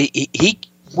said, he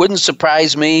wouldn't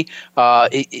surprise me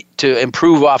to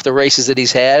improve off the races that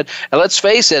he's had. And let's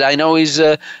face it, I know he's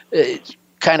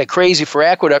kind of crazy for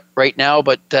Aqueduct right now,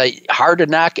 but hard to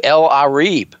knock El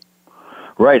Arib.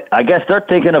 Right. I guess they're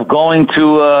thinking of going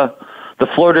to the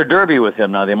Florida Derby with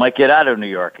him now. They might get out of New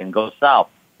York and go south.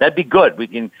 That'd be good. We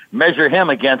can measure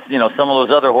him against, some of those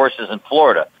other horses in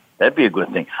Florida. That'd be a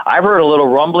good thing. I've heard a little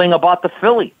rumbling about the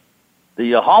filly,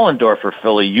 the Hollendorfer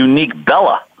filly, Unique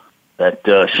Bella, that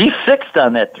she's sixth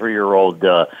on that 3-year-old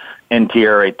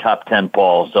NTRA top 10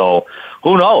 poll. So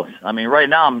who knows? I mean, right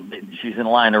now she's in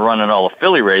line to run in all the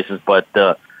filly races, but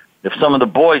if some of the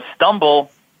boys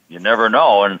stumble, you never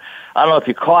know. And I don't know if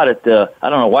you caught it. I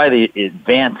don't know why they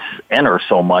advance enter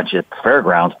so much at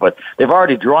fairgrounds, but they've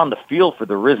already drawn the field for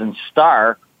the Risen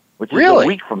Star, which is a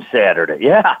week from Saturday.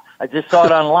 Yeah, I just saw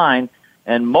it online.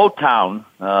 And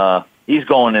Motown, he's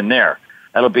going in there.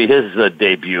 That'll be his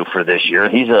debut for this year.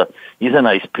 He's a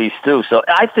nice piece too. So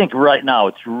I think right now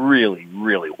it's really,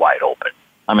 really wide open.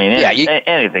 I mean,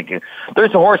 anything.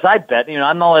 There's a horse I bet. I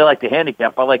not only like to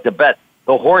handicap, I like to bet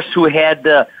the horse who had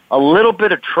a little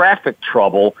bit of traffic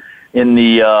trouble in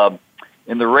the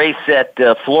race at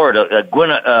Florida,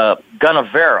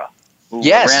 Guinevere, who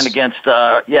ran against.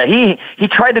 He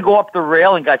tried to go up the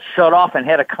rail and got shut off and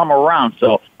had to come around.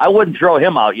 So I wouldn't throw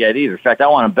him out yet either. In fact, I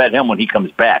want to bet him when he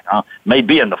comes back.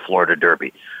 Maybe in the Florida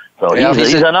Derby. So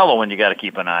he's another one you got to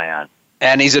keep an eye on.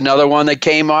 And he's another one that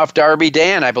came off Darby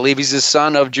Dan. I believe he's the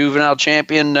son of juvenile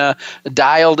champion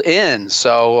Dialed In.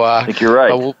 So I think you're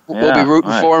right. We'll be rooting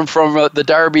for him from the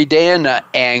Darby Dan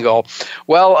angle.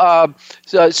 Well,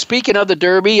 so speaking of the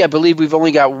Derby, I believe we've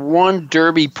only got one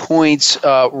Derby points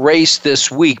race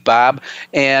this week, Bob.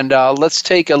 And let's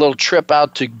take a little trip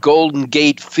out to Golden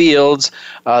Gate Fields,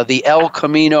 the El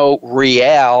Camino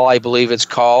Real, I believe it's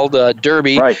called,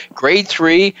 Derby, Grade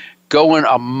 3. Going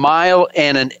 1 1/8 miles,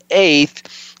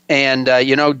 and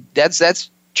that's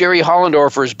Jerry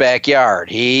Hollendorfer's backyard.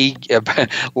 He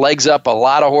legs up a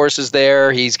lot of horses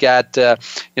there. He's got a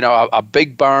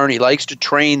big barn. He likes to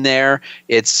train there.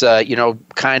 It's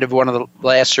kind of one of the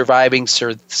last surviving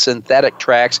synthetic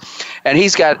tracks, and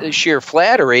he's got Sheer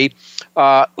Flattery,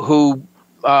 who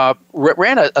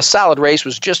ran a solid race,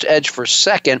 was just edged for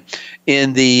second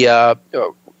in the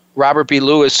Robert B.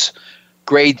 Lewis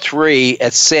Grade 3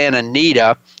 at Santa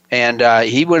Anita, and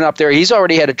he went up there. He's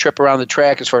already had a trip around the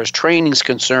track as far as training's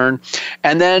concerned.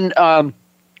 And then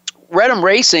Redham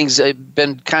Racing's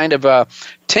been kind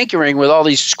of tinkering with all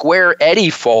these square eddy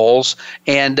foals,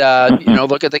 and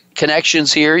look at the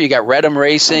connections here. You got Redham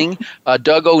Racing,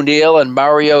 Doug O'Neill, and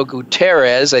Mario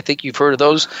Gutierrez. I think you've heard of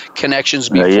those connections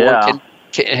before. Yeah.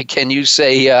 Can you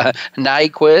say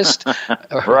Nyquist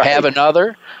or have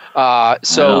another?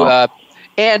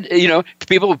 And,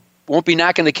 people won't be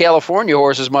knocking the California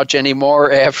horses much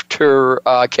anymore after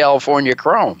California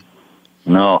Chrome.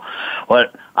 No. Well,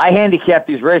 I handicap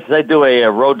these races. I do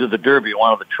a Road to the Derby,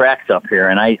 one of the tracks up here,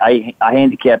 and I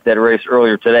handicapped that race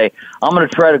earlier today. I'm going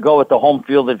to try to go with the home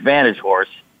field advantage horse,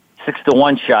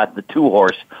 6-1 shot, the 2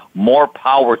 horse. More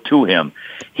power to him.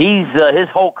 His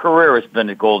whole career has been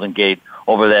at Golden Gate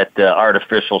over that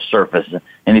artificial surface,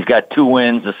 and he's got 2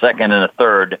 wins, a second and a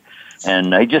third.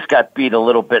 And he just got beat a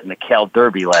little bit in the Cal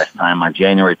Derby last time on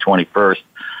January 21st.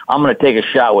 I'm going to take a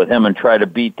shot with him and try to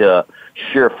beat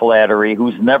Sheer Flattery,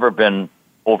 who's never been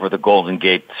over the Golden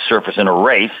Gate surface in a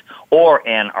race, or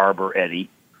Ann Arbor Eddie,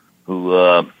 who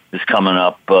is coming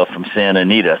up from Santa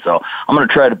Anita. So I'm going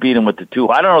to try to beat him with the 2.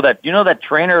 I don't know that. Do you know that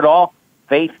trainer at all?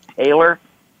 Faith Taylor?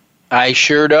 I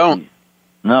sure don't.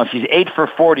 No, she's 8 for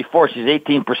 44. She's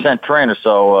 18% trainer,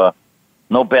 so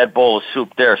no bad bowl of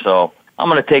soup there. So I'm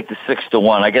going to take the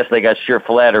 6-1. I guess they got Sheer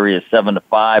Flattery is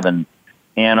 7-5, and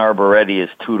Ann Arbor Eddie is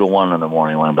 2-1 in the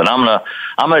morning one. But I'm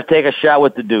gonna take a shot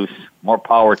with the deuce. More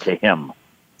power to him.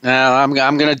 Now I'm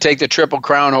going to take the Triple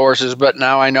Crown horses, but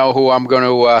now I know who I'm going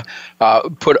to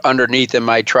put underneath in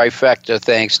my trifecta.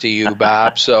 Thanks to you,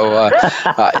 Bob. So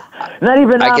not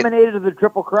even nominated to the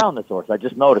Triple Crown. This horse, I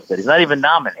just noticed it. He's not even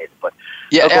nominated. But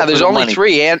there's only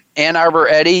 3: Ann Arbor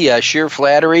Eddie, Sheer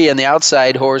Flattery, and the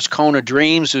outside horse Kona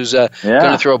Dreams, who's going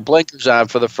to throw blinkers on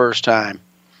for the first time.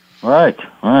 Right.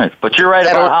 But you're right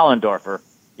about Hollendorfer.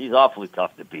 He's awfully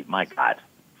tough to beat. My God.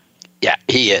 Yeah,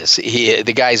 he is.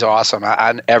 The guy's awesome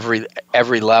on every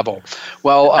level.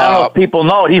 Well, I don't know if people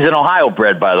know it. He's an Ohio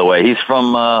bred, by the way. He's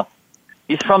from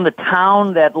the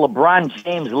town that LeBron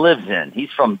James lives in. He's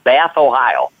from Bath,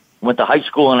 Ohio. went to high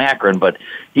school in Akron, but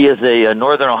he is a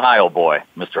Northern Ohio boy,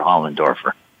 Mr.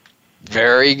 Hollendorfer.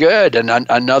 Very good. And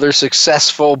another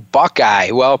successful Buckeye.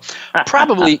 Well,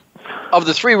 probably of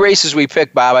the three races we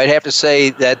picked, Bob, I'd have to say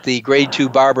that the Grade 2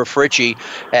 Barbara Fritchie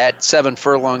at 7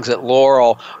 furlongs at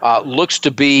Laurel looks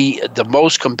to be the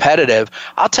most competitive.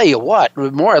 I'll tell you what,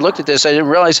 the more I looked at this, I didn't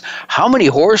realize how many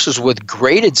horses with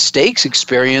graded stakes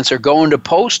experience are going to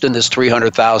post in this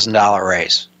 $300,000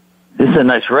 race. This is a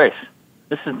nice race.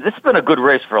 This has been a good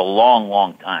race for a long,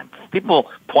 long time. People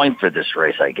point for this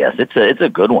race, I guess. It's a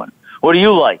good one. What do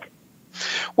you like?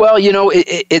 Well,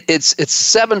 it's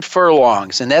 7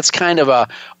 furlongs, and that's kind of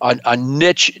a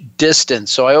niche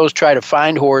distance. So I always try to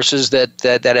find horses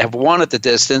that have won at the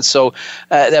distance. So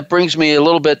that brings me a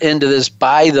little bit into this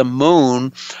By the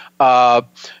Moon.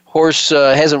 Horse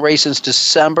hasn't raced since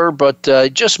December, but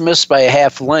just missed by a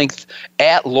half length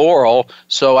at Laurel.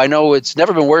 So I know it's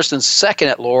never been worse than second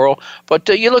at Laurel. But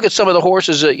you look at some of the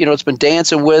horses it's been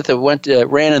dancing with. It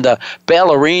ran in the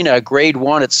Ballerina Grade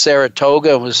 1 at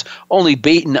Saratoga and was only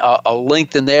beaten a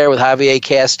length in there with Javier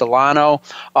Castellano.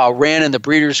 Ran in the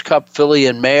Breeders' Cup Filly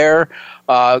and Mare.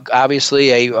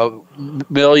 Obviously a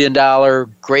 $1 million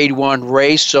Grade 1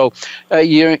 race. So, as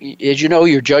you know,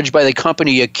 you're judged by the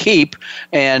company you keep.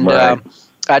 And right.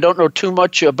 I don't know too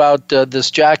much about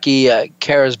this jockey,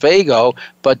 Carasvago,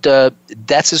 but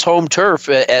that's his home turf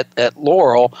at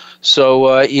Laurel.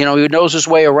 So, he knows his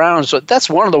way around. So that's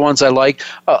one of the ones I like.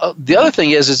 The other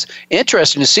thing is it's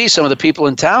interesting to see some of the people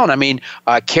in town. I mean,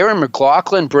 Karen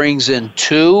McLaughlin brings in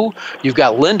 2. You've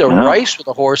got Linda Rice with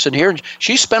a horse in here.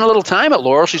 She spent a little time at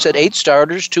Laurel. She said 8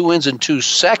 starters, 2 wins and 2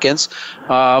 seconds.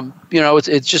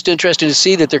 It's just interesting to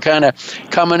see that they're kind of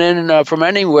coming in from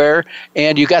anywhere.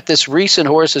 And you got this recent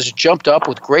horse that's jumped up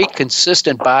with great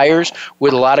consistent buyers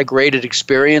with a lot of graded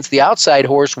experience. The outside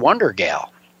horse, Wonder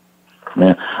Gal.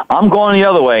 Yeah. I'm going the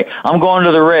other way. I'm going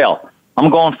to the rail. I'm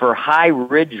going for High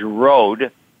Ridge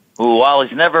Road, who, while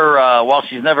she's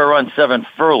never run 7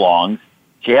 furlongs,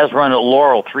 she has run at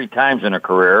Laurel 3 times in her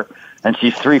career, and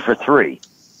she's 3 for 3.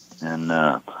 And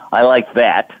I like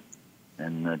that.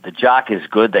 And the jock is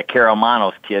good. That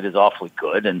Caramanos kid is awfully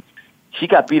good. And she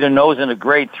got beat a nose in a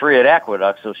Grade 3 at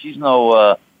Aqueduct, so she's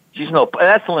no.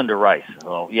 That's Linda Rice.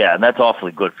 So yeah, and that's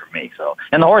awfully good for me. So,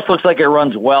 and the horse looks like it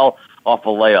runs well off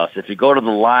of layoffs. If you go to the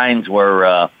lines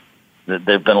where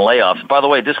there've been layoffs. By the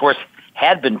way, this horse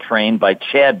had been trained by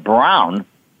Chad Brown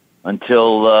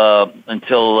until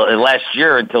last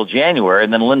year, until January,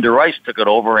 and then Linda Rice took it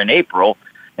over in April,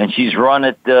 and she's run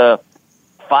it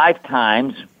 5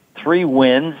 times, 3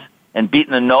 wins, and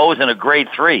beaten the nose in a Grade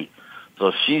 3.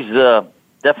 So she's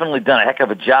definitely done a heck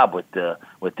of a job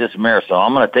with this mare. So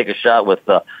I'm going to take a shot with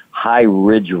High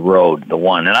Ridge Road, the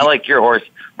one. And I like your horse,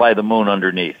 By the Moon,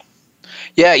 underneath.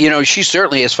 Yeah, she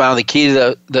certainly has found the key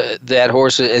to that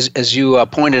horse, as you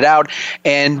pointed out,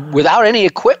 and without any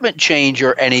equipment change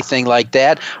or anything like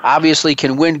that, obviously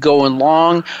can win going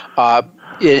long,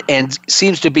 and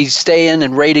seems to be staying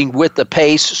and rating with the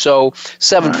pace. So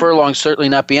 7 furlongs certainly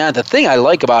not beyond. The thing I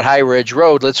like about High Ridge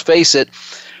Road, let's face it,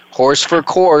 horse for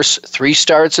course, 3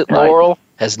 starts at Laurel,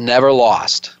 has never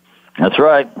lost. That's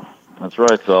right.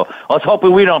 So let's hope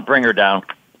we don't bring her down.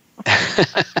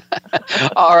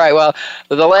 All right, well,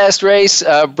 the last race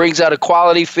brings out a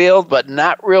quality field, but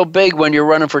not real big when you're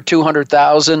running for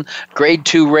 $200,000. Grade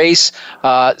 2 race,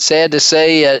 sad to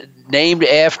say, named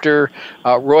after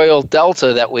Royal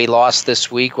Delta that we lost this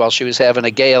week while she was having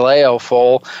a Galileo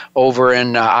foal over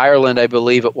in Ireland, I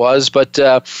believe it was. But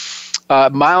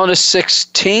mile and a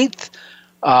 16th,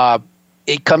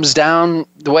 it comes down,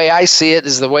 the way I see it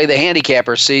is the way the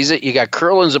handicapper sees it. You got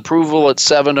Curlin's Approval at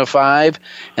 7-5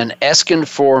 and Eskin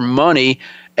for Money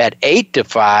at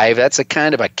 8-5. That's a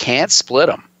kind of a can't split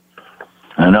them.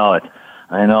 I know it.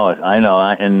 And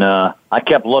I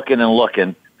kept looking and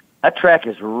looking. That track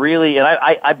is really, and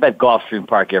I bet Gulfstream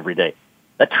Park every day.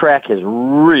 That track has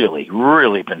really,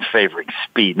 really been favoring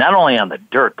speed, not only on the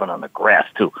dirt, but on the grass,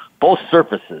 too. Both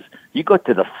surfaces. You go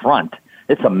to the front,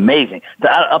 it's amazing.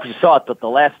 I don't know if you saw it, but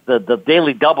the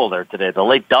daily double there today, the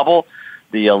late double,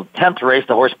 the 10th race,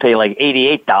 the horse paid like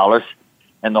 $88,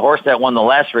 and the horse that won the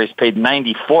last race paid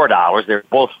 $94. They're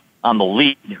both on the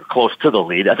lead, close to the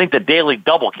lead. I think the daily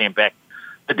double came back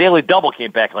like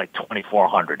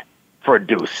 $2,400 for a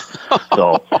deuce.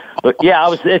 So, but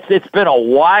yeah, it's been a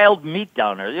wild meet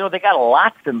down there. They got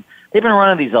lots, and they've been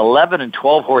running these 11 and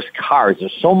 12 horse cars.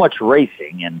 There's so much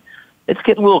racing, and it's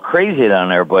getting a little crazy down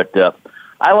there. But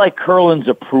I like Curlin's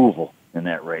Approval in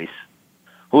that race.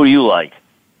 Who do you like?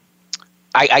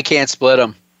 I can't split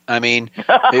them. I mean,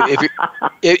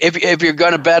 if you're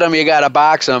going to bet them, you got to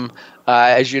box them.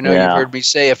 As you know, you've heard me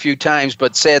say a few times,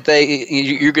 but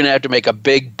you're going to have to make a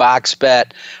big box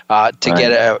bet to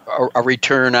get a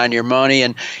return on your money.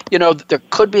 And, there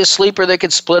could be a sleeper that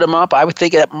could split them up. I would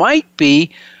think that might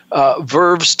be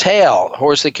Verve's Tail, a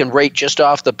horse that can rate just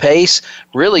off the pace.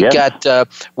 Really got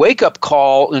wake-up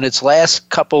call in its last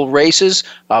couple races.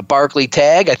 Barkley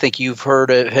Tag, I think you've heard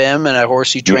of him, and a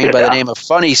horse he trained by the name of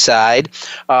Funny Side.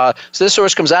 So this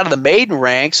horse comes out of the maiden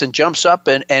ranks and jumps up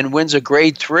and wins a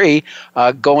Grade 3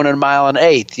 going a mile and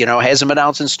eighth. Hasn't been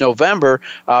out since November,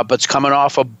 but's coming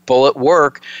off a bullet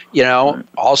work,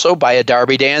 also by a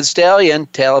Darby Dan stallion,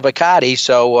 Tail of Acati.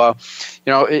 So,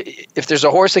 if there's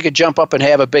a horse that could jump up and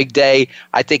have a big day,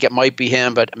 I think it might be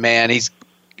him. But, man, he's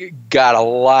got a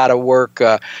lot of work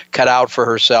cut out for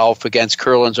herself against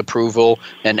Curlin's Approval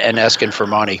and Asking for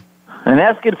Money. And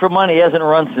Asking for Money hasn't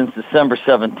run since December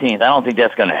 17th. I don't think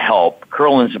that's going to help.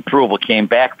 Curlin's Approval came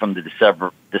back from the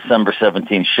December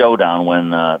 17th showdown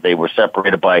when they were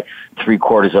separated by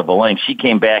 3/4 of a length. She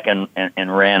came back and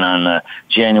ran on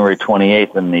January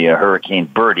 28th in the Hurricane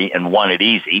Birdie and won it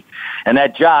easy. And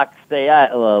that jock,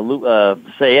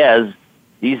 Saez,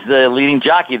 he's the leading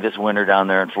jockey this winter down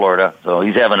there in Florida. So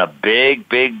he's having a big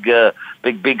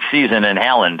season in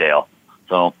Hallandale.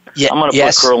 So I'm going to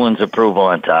put Curlin's Approval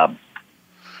on top.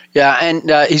 Yeah, and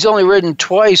he's only ridden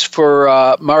twice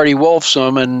for Marty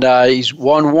Wolfson, and he's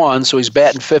won one, so he's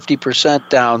batting 50%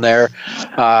 down there.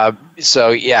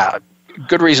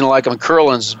 Good reason to like him.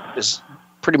 Curlin's is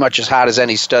pretty much as hot as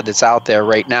any stud that's out there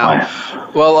right now.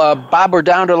 Well, Bob, we're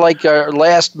down to like our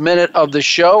last minute of the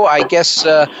show. I guess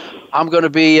I'm going to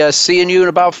be seeing you in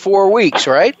about 4 weeks,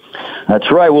 right? That's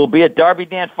right. We'll be at Darby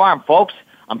Dan Farm, folks.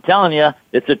 I'm telling you,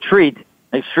 it's a treat.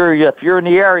 Make sure if you're in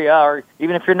the area, or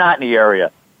even if you're not in the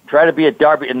area, try to be at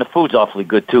Darby, and the food's awfully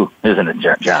good too, isn't it,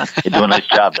 John? You're doing a nice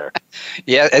job there.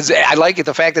 Yeah, I like it,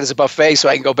 the fact that it's a buffet, so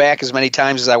I can go back as many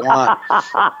times as I want.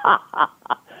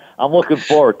 I'm looking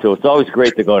forward to it. It's always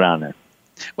great to go down there.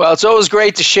 Well, it's always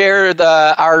great to share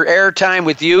our airtime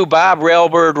with you, Bob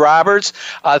Railbird Roberts.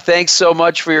 Thanks so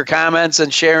much for your comments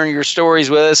and sharing your stories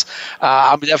with us.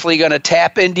 I'm definitely going to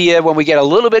tap into you when we get a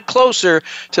little bit closer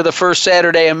to the first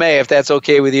Saturday in May, if that's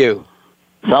okay with you.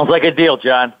 Sounds like a deal,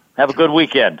 John. Have a good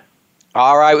weekend.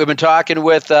 All right, we've been talking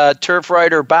with turf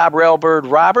writer Bob Railbird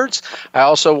Roberts. I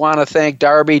also want to thank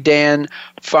Darby Dan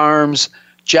Farms'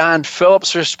 John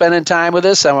Phillips for spending time with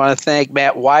us. I want to thank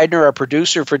Matt Widener, our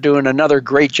producer, for doing another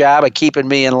great job of keeping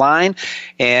me in line.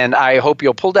 And I hope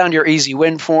you'll pull down your easy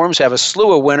win forms, have a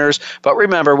slew of winners. But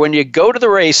remember, when you go to the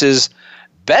races,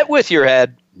 bet with your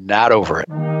head, not over it.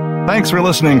 Thanks for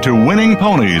listening to Winning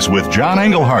Ponies with John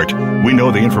Englehart. We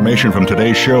know the information from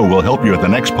today's show will help you at the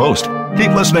next post.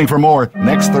 Keep listening for more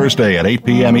next Thursday at 8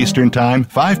 p.m. Eastern Time,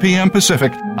 5 p.m.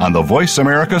 Pacific on the Voice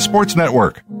America Sports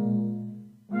Network.